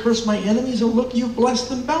took you to curse my enemies, and look, you've blessed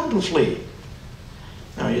them bountifully.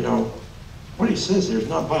 Now, you know, what he says there is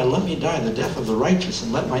not by, let me die the death of the righteous,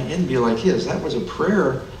 and let my end be like his. That was a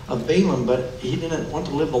prayer of Balaam, but he didn't want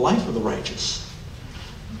to live the life of the righteous.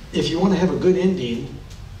 If you want to have a good ending,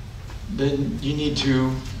 then you need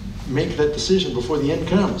to make that decision before the end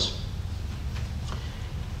comes.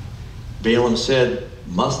 Balaam said,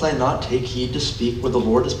 must I not take heed to speak what the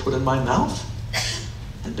Lord has put in my mouth?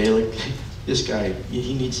 And Balak, this guy,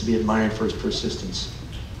 he needs to be admired for his persistence.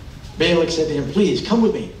 Balak said to him, please, come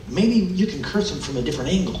with me. Maybe you can curse him from a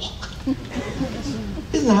different angle.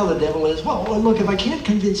 Isn't that how the devil is? Well, look, if I can't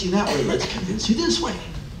convince you that way, let's convince you this way.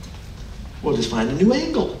 We'll just find a new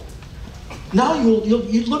angle. Now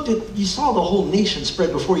you saw the whole nation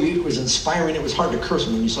spread before you. It was inspiring. It was hard to curse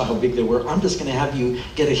them when you saw how big they were. I'm just going to have you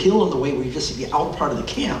get a hill in the way where you just see the outer part of the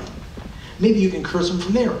camp. Maybe you can curse them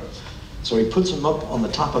from there. So he puts them up on the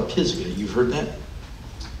top of Pisgah. You've heard that?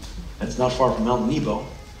 That's not far from Mount Nebo.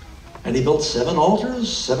 And he built 7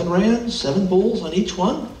 altars, 7 rams, 7 bulls on each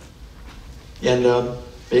one. And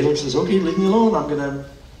Balak says, okay, leave me alone. I'm going to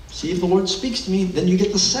see if the Lord speaks to me. Then you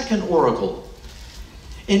get the second oracle.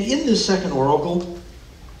 And in this second oracle,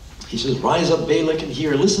 he says, rise up, Balak, and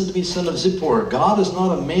hear. Listen to me, son of Zippor. God is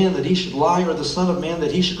not a man that he should lie, or the son of man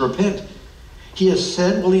that he should repent. He has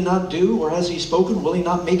said, will he not do? Or has he spoken, will he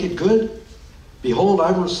not make it good? Behold, I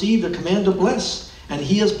have received a command to bless, and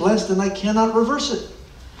he has blessed, and I cannot reverse it.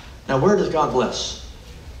 Now, where does God bless?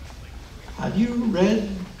 Have you read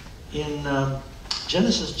in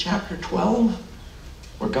Genesis chapter 12,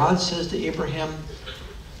 where God says to Abraham,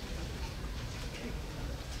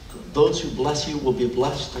 those who bless you will be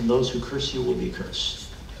blessed, and those who curse you will be cursed.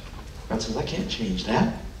 God says, I can't change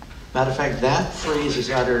that. Matter of fact, that phrase is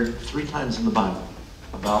uttered 3 times in the Bible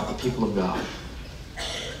about the people of God.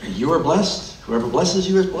 And you are blessed. Whoever blesses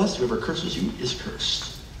you is blessed. Whoever curses you is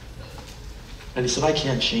cursed. And he said, I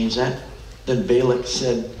can't change that. Then Balak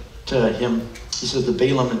said to him, he says to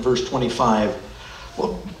Balaam in verse 25,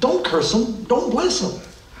 well, don't curse him. Don't bless him.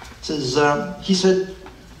 He said,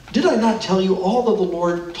 did I not tell you all that the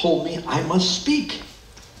Lord told me I must speak?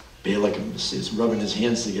 Balak is rubbing his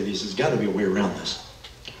hands together. He says, got to be a way around this.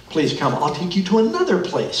 Please come, I'll take you to another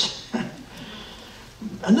place.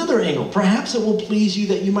 Another angle. Perhaps it will please you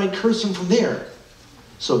that you might curse him from there.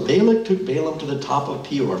 So Balak took Balaam to the top of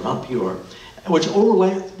Peor, Mount Peor, which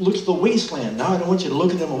overlooks the wasteland. Now I don't want you to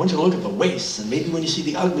look at them, I want you to look at the wastes. And maybe when you see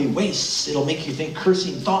the ugly wastes, it'll make you think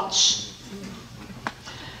cursing thoughts.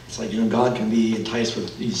 It's like, God can be enticed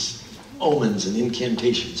with these omens and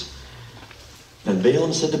incantations. Then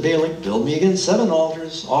Balaam said to Balak, build me again 7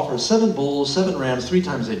 altars, offer 7 bulls, 7 rams. 3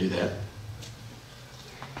 times they do that.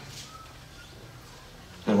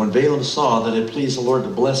 And when Balaam saw that it pleased the Lord to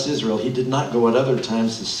bless Israel, he did not go at other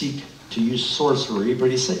times to seek to use sorcery,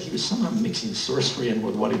 but he said he was somehow mixing sorcery in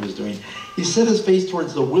with what he was doing. He set his face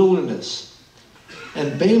towards the wilderness.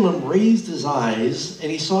 And Balaam raised his eyes, and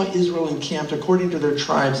he saw Israel encamped according to their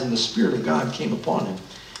tribes, and the Spirit of God came upon him.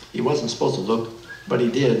 He wasn't supposed to look, but he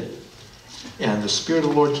did. And the Spirit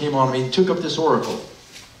of the Lord came on him. He took up this oracle.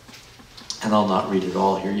 And I'll not read it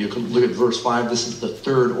all here. You can look at verse 5. This is the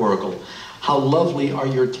 3rd oracle. How lovely are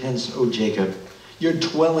your tents, O Jacob, your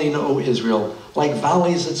dwelling, O Israel, like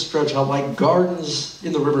valleys that stretch out, like gardens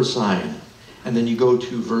in the riverside. And then you go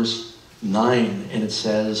to verse 9, and it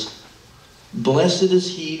says, blessed is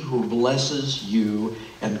he who blesses you,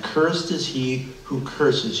 and cursed is he who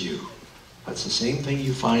curses you. That's the same thing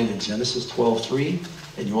you find in Genesis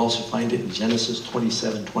 12:3, and you also find it in Genesis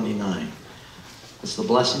 27:29. It's the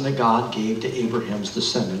blessing that God gave to Abraham's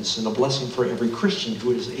descendants, and a blessing for every Christian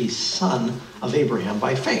who is a son of Abraham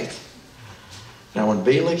by faith. Now when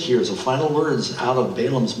Balak hears the final words out of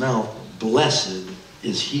Balaam's mouth, blessed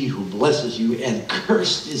is he who blesses you, and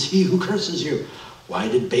cursed is he who curses you. Why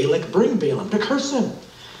did Balak bring Balaam? To curse him.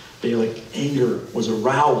 Balak's anger was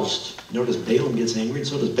aroused. Notice Balaam gets angry, and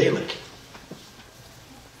so does Balak.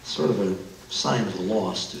 Sort of a sign of the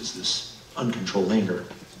lost is this uncontrolled anger.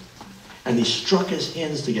 And he struck his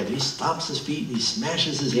hands together. He stomps his feet and he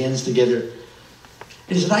smashes his hands together.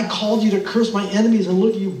 And he said, I called you to curse my enemies, and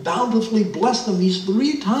look, you bountifully blessed them these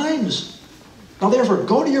 3 times. Now therefore,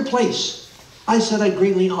 go to your place. I said I'd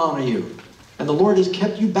greatly honor you, and the Lord has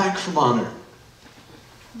kept you back from honor.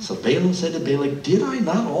 So Balaam said to Balak, did I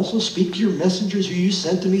not also speak to your messengers who you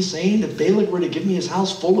sent to me, saying, if Balak were to give me his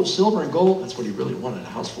house full of silver and gold, that's what he really wanted, a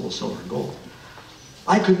house full of silver and gold,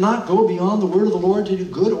 I could not go beyond the word of the Lord to do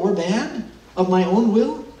good or bad of my own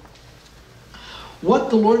will? What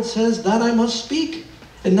the Lord says, that I must speak.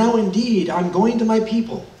 And now indeed, I'm going to my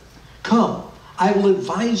people. Come, I will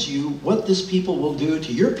advise you what this people will do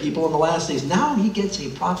to your people in the last days. Now he gets a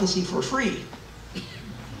prophecy for free.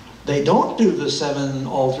 They don't do the 7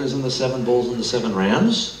 altars and the 7 bulls and the 7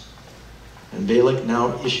 rams. And Balak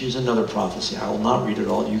now issues another prophecy. I will not read it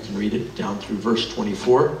all. You can read it down through verse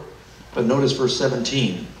 24. But notice verse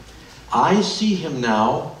 17. I see him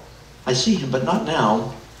now. I see him, but not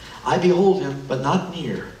now. I behold him, but not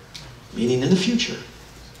near. Meaning in the future.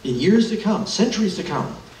 In years to come, centuries to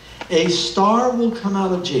come. A star will come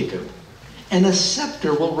out of Jacob, and a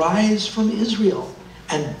scepter will rise from Israel,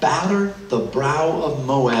 and batter the brow of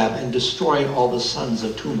Moab, and destroy all the sons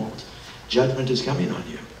of tumult. Judgment is coming on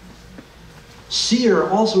you. Seir,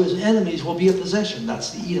 also his enemies, will be a possession. That's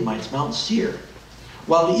the Edomites, Mount Seir.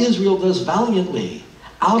 While Israel does valiantly,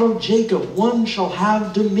 out of Jacob one shall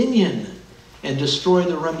have dominion, and destroy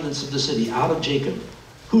the remnants of the city. Out of Jacob.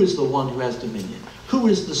 Who is the one who has dominion? Who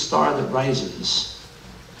is the star that rises?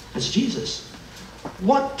 That's Jesus.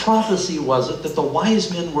 What prophecy was it that the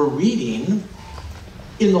wise men were reading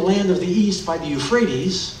in the land of the east by the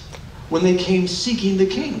Euphrates when they came seeking the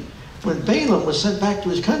king. When Balaam was sent back to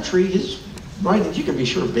his country, his writing, you can be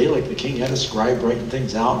sure Balak the king had a scribe writing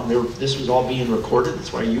things out, and this was all being recorded.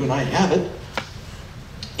 That's why you and I have it.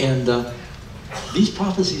 And these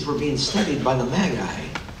prophecies were being studied by the Magi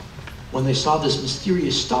when they saw this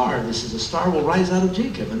mysterious star. This is a star will rise out of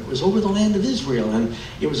Jacob, and it was over the land of Israel, and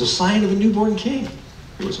it was a sign of a newborn king.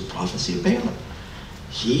 It was a prophecy of Balaam.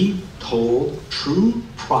 He told true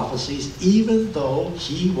prophecies even though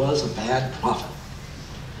he was a bad prophet.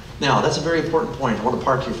 Now, that's a very important point. I want to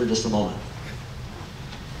park here for just a moment.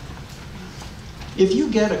 If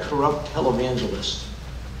you get a corrupt televangelist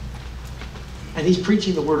and he's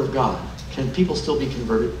preaching the Word of God, can people still be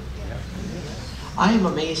converted? I am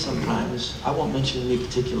amazed sometimes. I won't mention any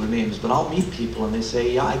particular names, but I'll meet people and they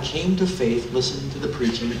say, yeah, I came to faith listening to the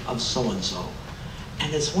preaching of so-and-so.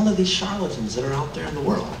 And it's one of these charlatans that are out there in the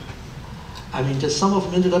world. I mean, just some of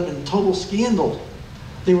them ended up in total scandal.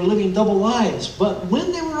 They were living double lives. But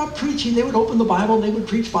when they were up preaching, they would open the Bible, and they would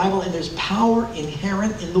preach Bible, and there's power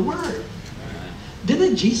inherent in the Word.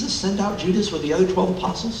 Didn't Jesus send out Judas with the other 12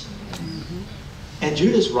 apostles? And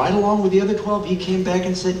Judas, right along with the other 12, he came back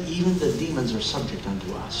and said, even the demons are subject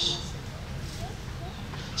unto us.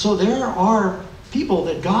 So there are people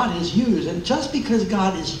that God has used, and just because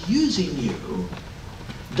God is using you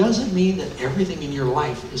doesn't mean that everything in your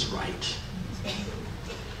life is right.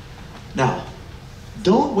 Now,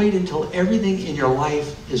 don't wait until everything in your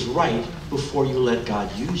life is right before you let God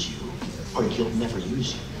use you, or He'll never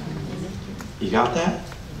use you. You got that?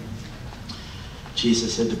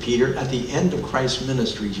 Jesus said to Peter, at the end of Christ's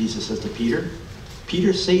ministry, Jesus says to Peter,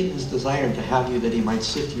 Peter, Satan has desired to have you that he might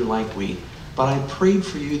sift you like wheat, but I prayed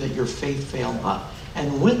for you that your faith fail not.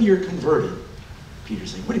 And when you're converted,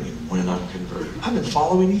 Peter's saying, what do you mean, when I'm converted? I've been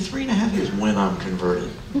following you 3.5 years. When I'm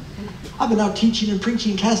converted. I've been out teaching and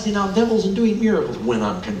preaching, casting out devils and doing miracles. When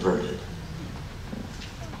I'm converted.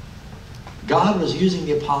 God was using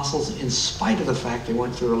the apostles in spite of the fact they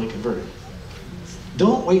weren't thoroughly converted.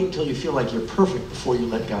 Don't wait until you feel like you're perfect before you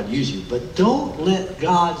let God use you. But don't let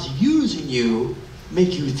God's using you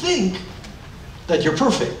make you think that you're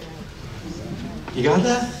perfect. You got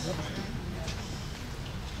that?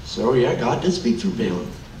 So yeah, God did speak through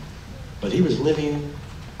Balaam. But he was living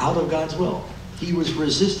out of God's will. He was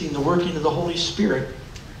resisting the working of the Holy Spirit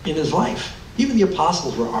in his life. Even the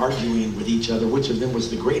apostles were arguing with each other which of them was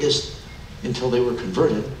the greatest until they were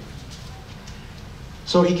converted.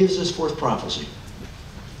 So he gives this fourth prophecy.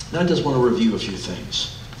 Now I just want to review a few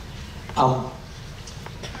things.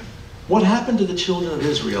 What happened to the children of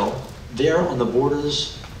Israel there on the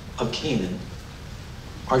borders of Canaan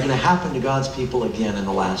are going to happen to God's people again in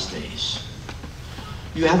the last days.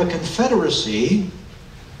 You have a confederacy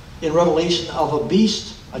in Revelation of a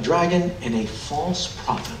beast, a dragon, and a false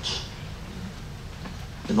prophet.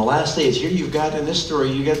 In the last days, here you've got, in this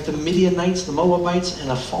story, you got the Midianites, the Moabites,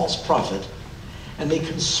 and a false prophet. And they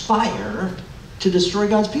conspire to destroy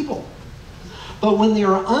God's people. But when they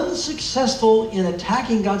are unsuccessful in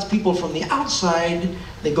attacking God's people from the outside,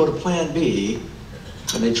 they go to plan B,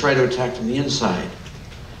 and they try to attack from the inside.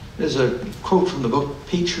 There's a quote from the book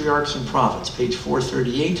Patriarchs and Prophets, page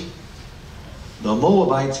 438. The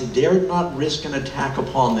Moabites dared not risk an attack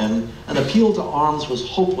upon them. An appeal to arms was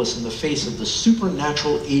hopeless in the face of the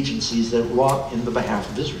supernatural agencies that wrought in the behalf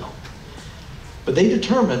of Israel. But they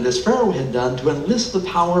determined, as Pharaoh had done, to enlist the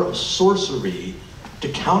power of sorcery to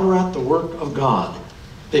counteract the work of God.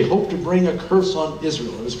 They hoped to bring a curse on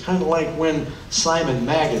Israel. It was kind of like when Simon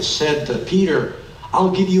Magus said to Peter, I'll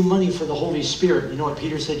give you money for the Holy Spirit. You know what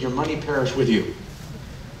Peter said? Your money perish with you.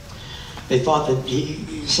 They thought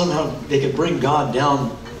that somehow they could bring God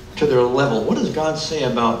down to their level. What does God say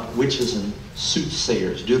about witches and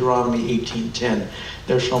soothsayers? Deuteronomy 18:10.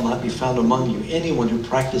 There shall not be found among you anyone who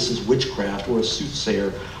practices witchcraft or a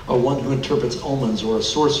soothsayer or one who interprets omens or a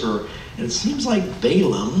sorcerer. And it seems like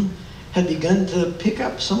Balaam had begun to pick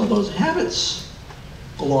up some of those habits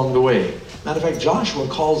along the way. Matter of fact, Joshua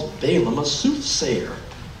calls Balaam a soothsayer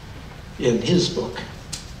in his book.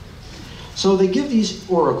 So they give these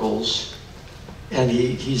oracles, and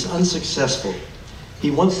he's unsuccessful. He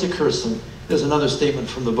wants to curse them. There's another statement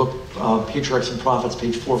from the book Patriarchs and Prophets,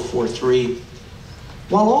 page 443.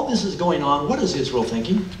 While all this is going on, what is Israel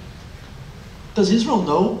thinking? Does Israel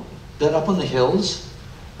know that up on the hills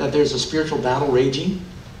that there's a spiritual battle raging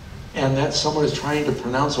and that someone is trying to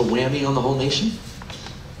pronounce a whammy on the whole nation?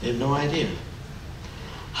 They have no idea.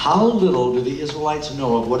 How little do the Israelites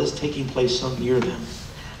know of what is taking place so near them?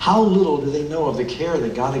 How little do they know of the care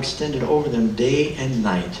that God extended over them day and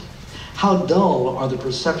night? How dull are the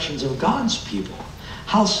perceptions of God's people?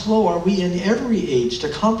 How slow are we in every age to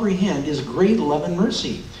comprehend his great love and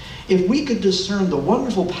mercy. If we could discern the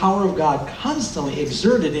wonderful power of God constantly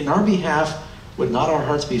exerted in our behalf, would not our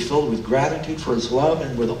hearts be filled with gratitude for his love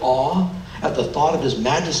and with awe at the thought of his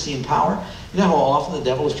majesty and power? You know how often the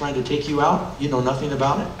devil is trying to take you out? You know nothing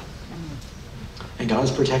about it. And God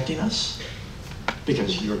is protecting us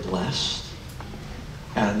because you're blessed.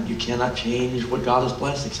 And you cannot change what God has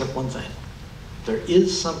blessed except one thing. There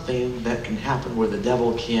is something that can happen where the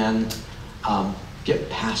devil can get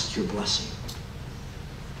past your blessing.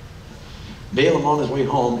 Balaam on his way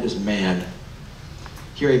home is mad.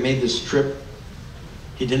 Here he made this trip.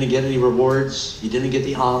 He didn't get any rewards. He didn't get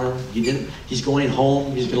the honor. He's going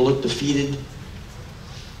home. He's going to look defeated.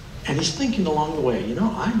 And he's thinking along the way, you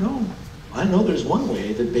know, I know there's one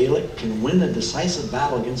way that Balak can win a decisive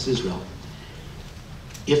battle against Israel.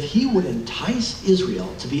 If he would entice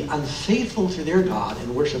Israel to be unfaithful to their God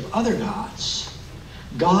and worship other gods,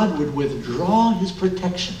 God would withdraw his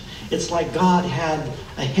protection. It's like God had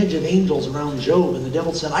a hedge of angels around Job, and the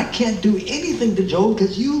devil said, I can't do anything to Job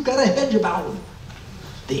because you've got a hedge about him.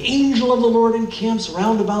 The angel of the Lord encamps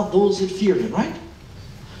round about those that fear him, right?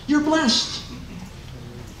 You're blessed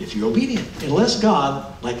if you're obedient. Unless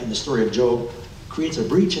God, like in the story of Job, creates a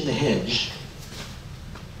breach in the hedge,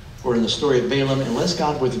 or in the story of Balaam, unless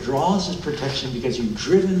God withdraws his protection because you've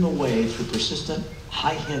driven him away through persistent,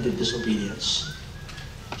 high-handed disobedience,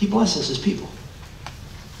 he blesses his people.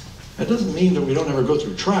 That doesn't mean that we don't ever go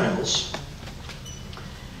through trials.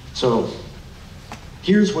 So,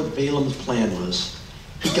 here's what Balaam's plan was.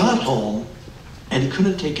 He got home, and he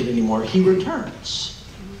couldn't take it anymore. He returns.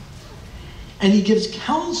 And he gives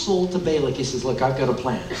counsel to Balak. He says, look, I've got a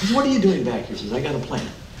plan. He says, what are you doing back here? He says, I got a plan.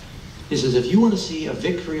 He says, if you want to see a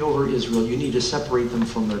victory over Israel, you need to separate them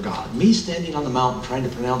from their God. Me standing on the mountain trying to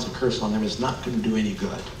pronounce a curse on them is not going to do any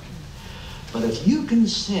good. But if you can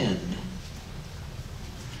send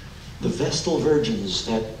the Vestal virgins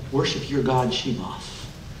that worship your god Shemoth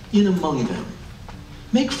in among them,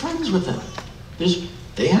 make friends with them.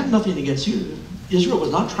 They have nothing against you. Israel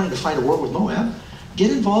was not trying to fight a war with Moab.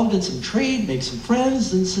 Get involved in some trade, make some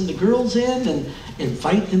friends, and send the girls in and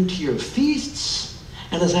invite them to your feasts.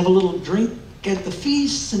 And let's have a little drink at the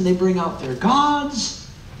feasts, and they bring out their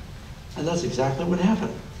gods. And that's exactly what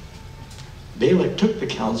happened. Balak took the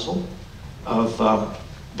counsel of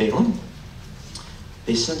Balaam.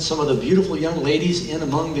 They sent some of the beautiful young ladies in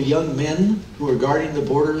among the young men who were guarding the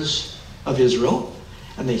borders of Israel.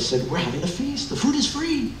 And they said, we're having a feast. The food is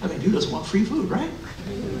free. I mean, who doesn't want free food, right?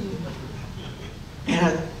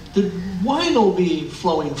 And the wine will be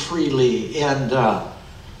flowing freely. And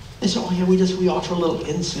they said, oh yeah, we offer a little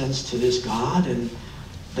incense to this god. And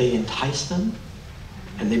they entice them.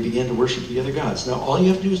 And they began to worship the other gods. Now, all you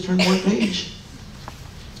have to do is turn one page.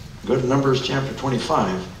 Go to Numbers chapter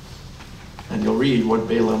 25. And you'll read what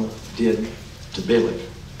Balaam did to Balak.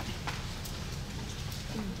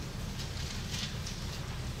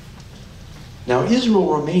 Now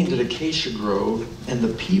Israel remained at Acacia Grove, and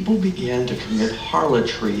the people began to commit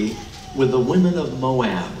harlotry with the women of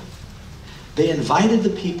Moab. They invited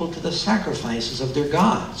the people to the sacrifices of their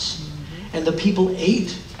gods. And the people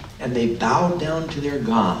ate, and they bowed down to their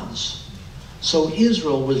gods. So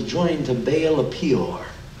Israel was joined to Baal-Peor.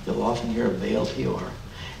 You'll often hear of Baal-Peor.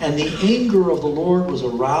 And the anger of the Lord was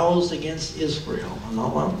aroused against Israel. And I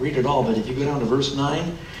won't read it all, but if you go down to verse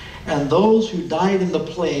 9, and those who died in the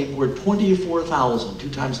plague were 24,000, 2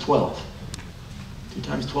 times 12. 2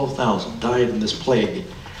 times 12,000 died in this plague.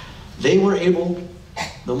 They were able,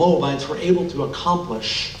 the Moabites were able to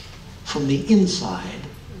accomplish from the inside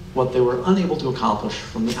what they were unable to accomplish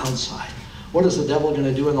from the outside. What is the devil going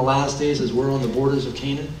to do in the last days as we're on the borders of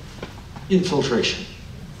Canaan? Infiltration.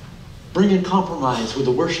 Bring in compromise with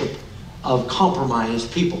the worship of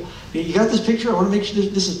compromised people. You got this picture? I want to make sure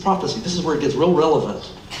this is prophecy. This is where it gets real relevant.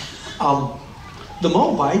 The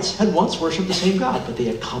Moabites had once worshipped the same God, but they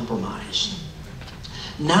had compromised.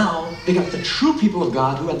 Now, they got the true people of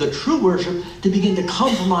God who had the true worship to begin to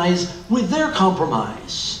compromise with their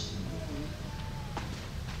compromise.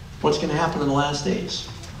 What's going to happen in the last days?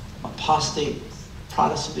 Apostate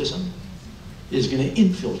Protestantism is going to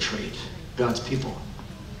infiltrate God's people.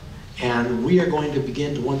 And we are going to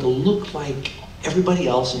begin to want to look like everybody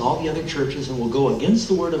else and all the other churches, and we'll go against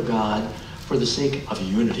the Word of God for the sake of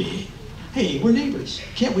unity. Hey, we're neighbors.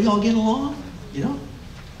 Can't we all get along? You know?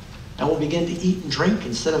 And we'll begin to eat and drink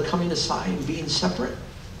instead of coming aside and being separate.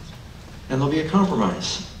 And there'll be a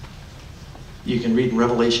compromise. You can read in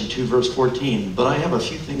Revelation 2, verse 14, but I have a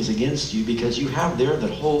few things against you, because you have there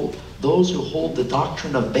those who hold the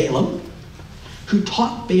doctrine of Balaam, who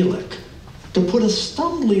taught Balak to put a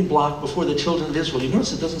stumbling block before the children of Israel. You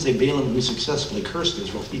notice it doesn't say Balaam who successfully cursed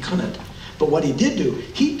Israel. He couldn't. But what he did do,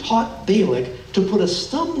 he taught Balak to put a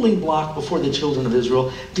stumbling block before the children of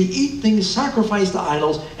Israel, to eat things sacrificed to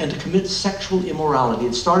idols, and to commit sexual immorality.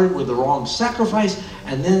 It started with the wrong sacrifice,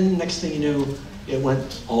 and then next thing you knew, it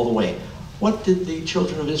went all the way. What did the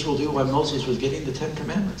children of Israel do while Moses was getting the 10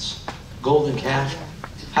 Commandments? Golden calf,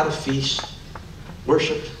 had a feast,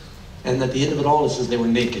 worshipped, and at the end of it all, it says they were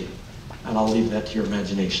naked. And I'll leave that to your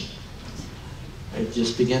imagination. It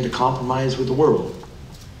just began to compromise with the world.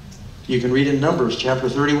 You can read in Numbers chapter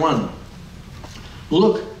 31.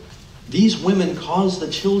 Look, these women caused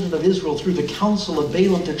the children of Israel through the counsel of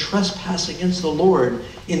Balaam to trespass against the Lord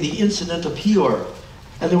in the incident of Peor.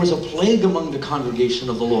 And there was a plague among the congregation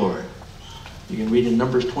of the Lord. You can read in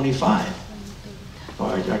Numbers 25. Oh,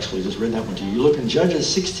 I actually just read that one to you. You look in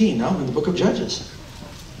Judges 16, now in the book of Judges.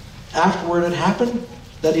 Afterward it happened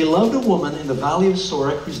that he loved a woman in the valley of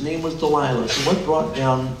Sorek whose name was Delilah. So what brought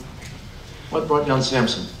down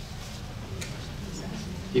Samson?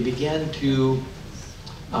 He began to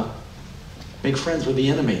make friends with the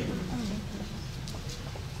enemy,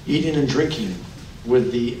 eating and drinking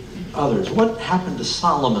with the others. What happened to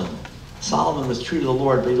Solomon? Solomon was true to the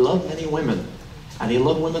Lord, but he loved many women, and he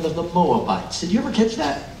loved women of the Moabites. Did you ever catch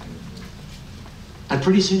that? And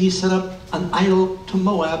pretty soon he set up an idol to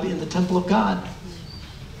Moab in the temple of God.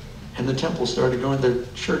 And the temple started going, the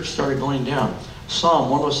church started going down. Psalm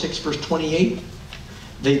 106 verse 28.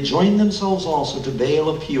 They joined themselves also to Baal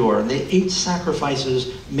of Peor, and they ate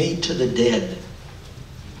sacrifices made to the dead.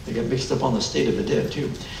 They got mixed up on the state of the dead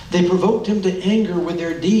too. They provoked him to anger with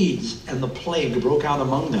their deeds, and the plague broke out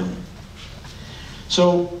among them.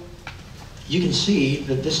 So you can see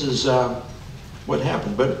that this is what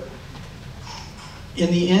happened. But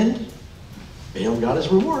in the end, Balaam got his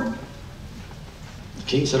reward. The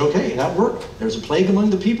king said, okay, that worked. There's a plague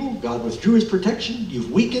among the people. God withdrew his protection.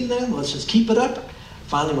 You've weakened them. Let's just keep it up.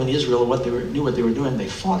 Finally, when Israel knew what they were doing, they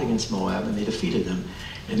fought against Moab and they defeated them.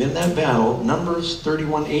 And in that battle, Numbers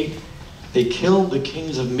 31:8, they killed the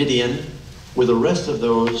kings of Midian with the rest of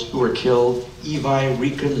those who were killed: Evi,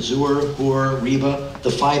 Rechan, Zur, Hur, Reba,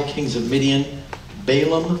 the 5 kings of Midian.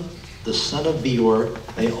 Balaam, the son of Beor,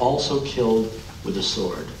 they also killed with a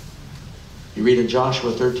sword. You read in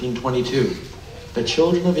Joshua 13:22, the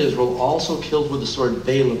children of Israel also killed with the sword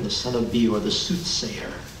Balaam, the son of Beor, the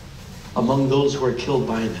soothsayer, among those who are killed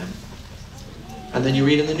by them. And then you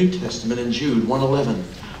read in the New Testament in Jude 1:11,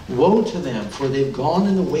 woe to them, for they've gone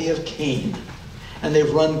in the way of Cain, and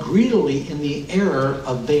they've run greedily in the error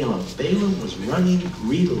of Balaam. Balaam was running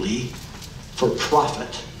greedily for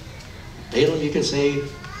profit. Balaam, you could say,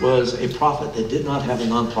 was a prophet that did not have a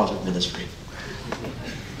non-profit ministry.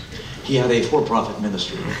 He had a for-profit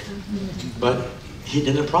ministry, but he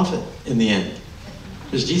didn't profit in the end.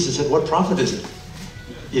 Because Jesus said, what profit is it?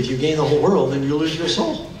 If you gain the whole world, then you lose your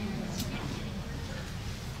soul.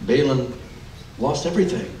 Balaam lost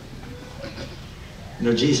everything. You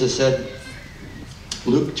know, Jesus said,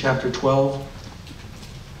 Luke chapter 12,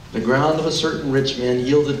 the ground of a certain rich man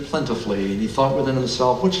yielded plentifully, and he thought within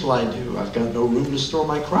himself, what shall I do? I've got no room to store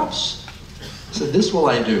my crops. He said, this will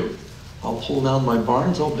I do. I'll pull down my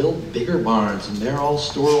barns, I'll build bigger barns, and there I'll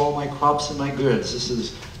store all my crops and my goods. This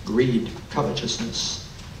is greed, covetousness.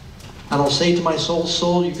 And I'll say to my soul,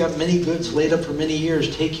 soul, you've got many goods laid up for many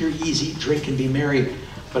years. Take your ease, eat, drink, and be merry.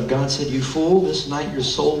 But God said, you fool, this night your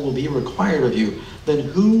soul will be required of you. Then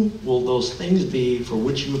who will those things be for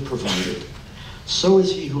which you have provided? So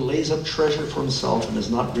is he who lays up treasure for himself and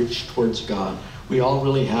is not rich towards God. We all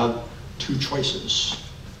really have 2 choices.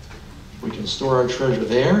 We can store our treasure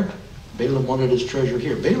there. Balaam wanted his treasure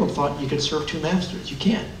here. Balaam thought you could serve 2 masters. You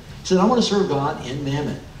can't. He said, I want to serve God and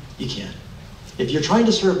mammon. You can't. If you're trying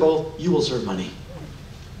to serve both, you will serve money.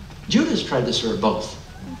 Judas tried to serve both.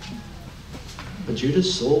 But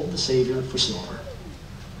Judas sold the Savior for silver.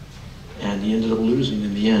 And he ended up losing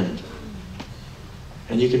in the end.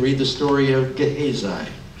 And you can read the story of Gehazi.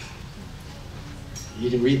 You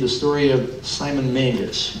can read the story of Simon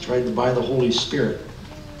Magus, who tried to buy the Holy Spirit.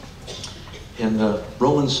 And the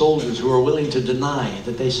Roman soldiers who were willing to deny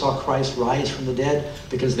that they saw Christ rise from the dead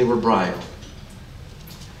because they were bribed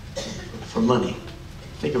for money.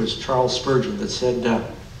 I think it was Charles Spurgeon that said,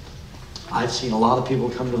 I've seen a lot of people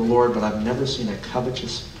come to the Lord, but I've never seen a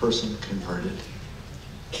covetous person converted.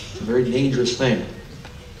 It's a very dangerous thing.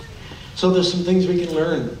 So there's some things we can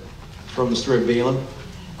learn from the story of Balaam.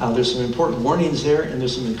 There's some important warnings there, and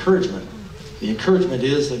there's some encouragement. The encouragement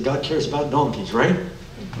is that God cares about donkeys, right?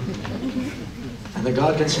 And that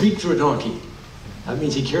God can speak through a donkey. That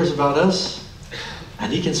means he cares about us,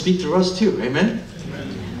 and he can speak through us too. Amen?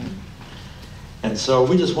 Amen. And so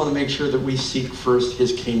we just want to make sure that we seek first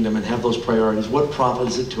his kingdom and have those priorities. What profit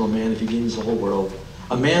is it to a man if he gains the whole world?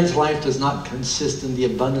 A man's life does not consist in the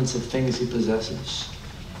abundance of things he possesses.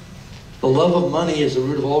 The love of money is the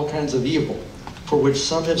root of all kinds of evil, for which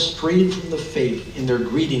some have strayed from the faith in their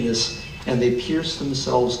greediness, and they pierce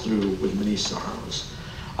themselves through with many sorrows.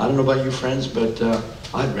 I don't know about you friends, but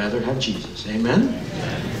I'd rather have Jesus. Amen?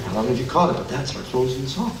 Amen. I don't know if you caught it, but that's our closing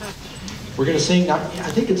song. We're going to sing, now,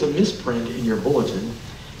 I think it's a misprint in your bulletin.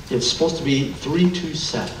 It's supposed to be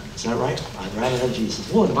 327. Is that right? I'd rather have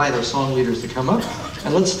Jesus. We'll invite our song leaders to come up,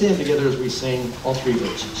 and let's stand together as we sing all three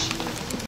verses.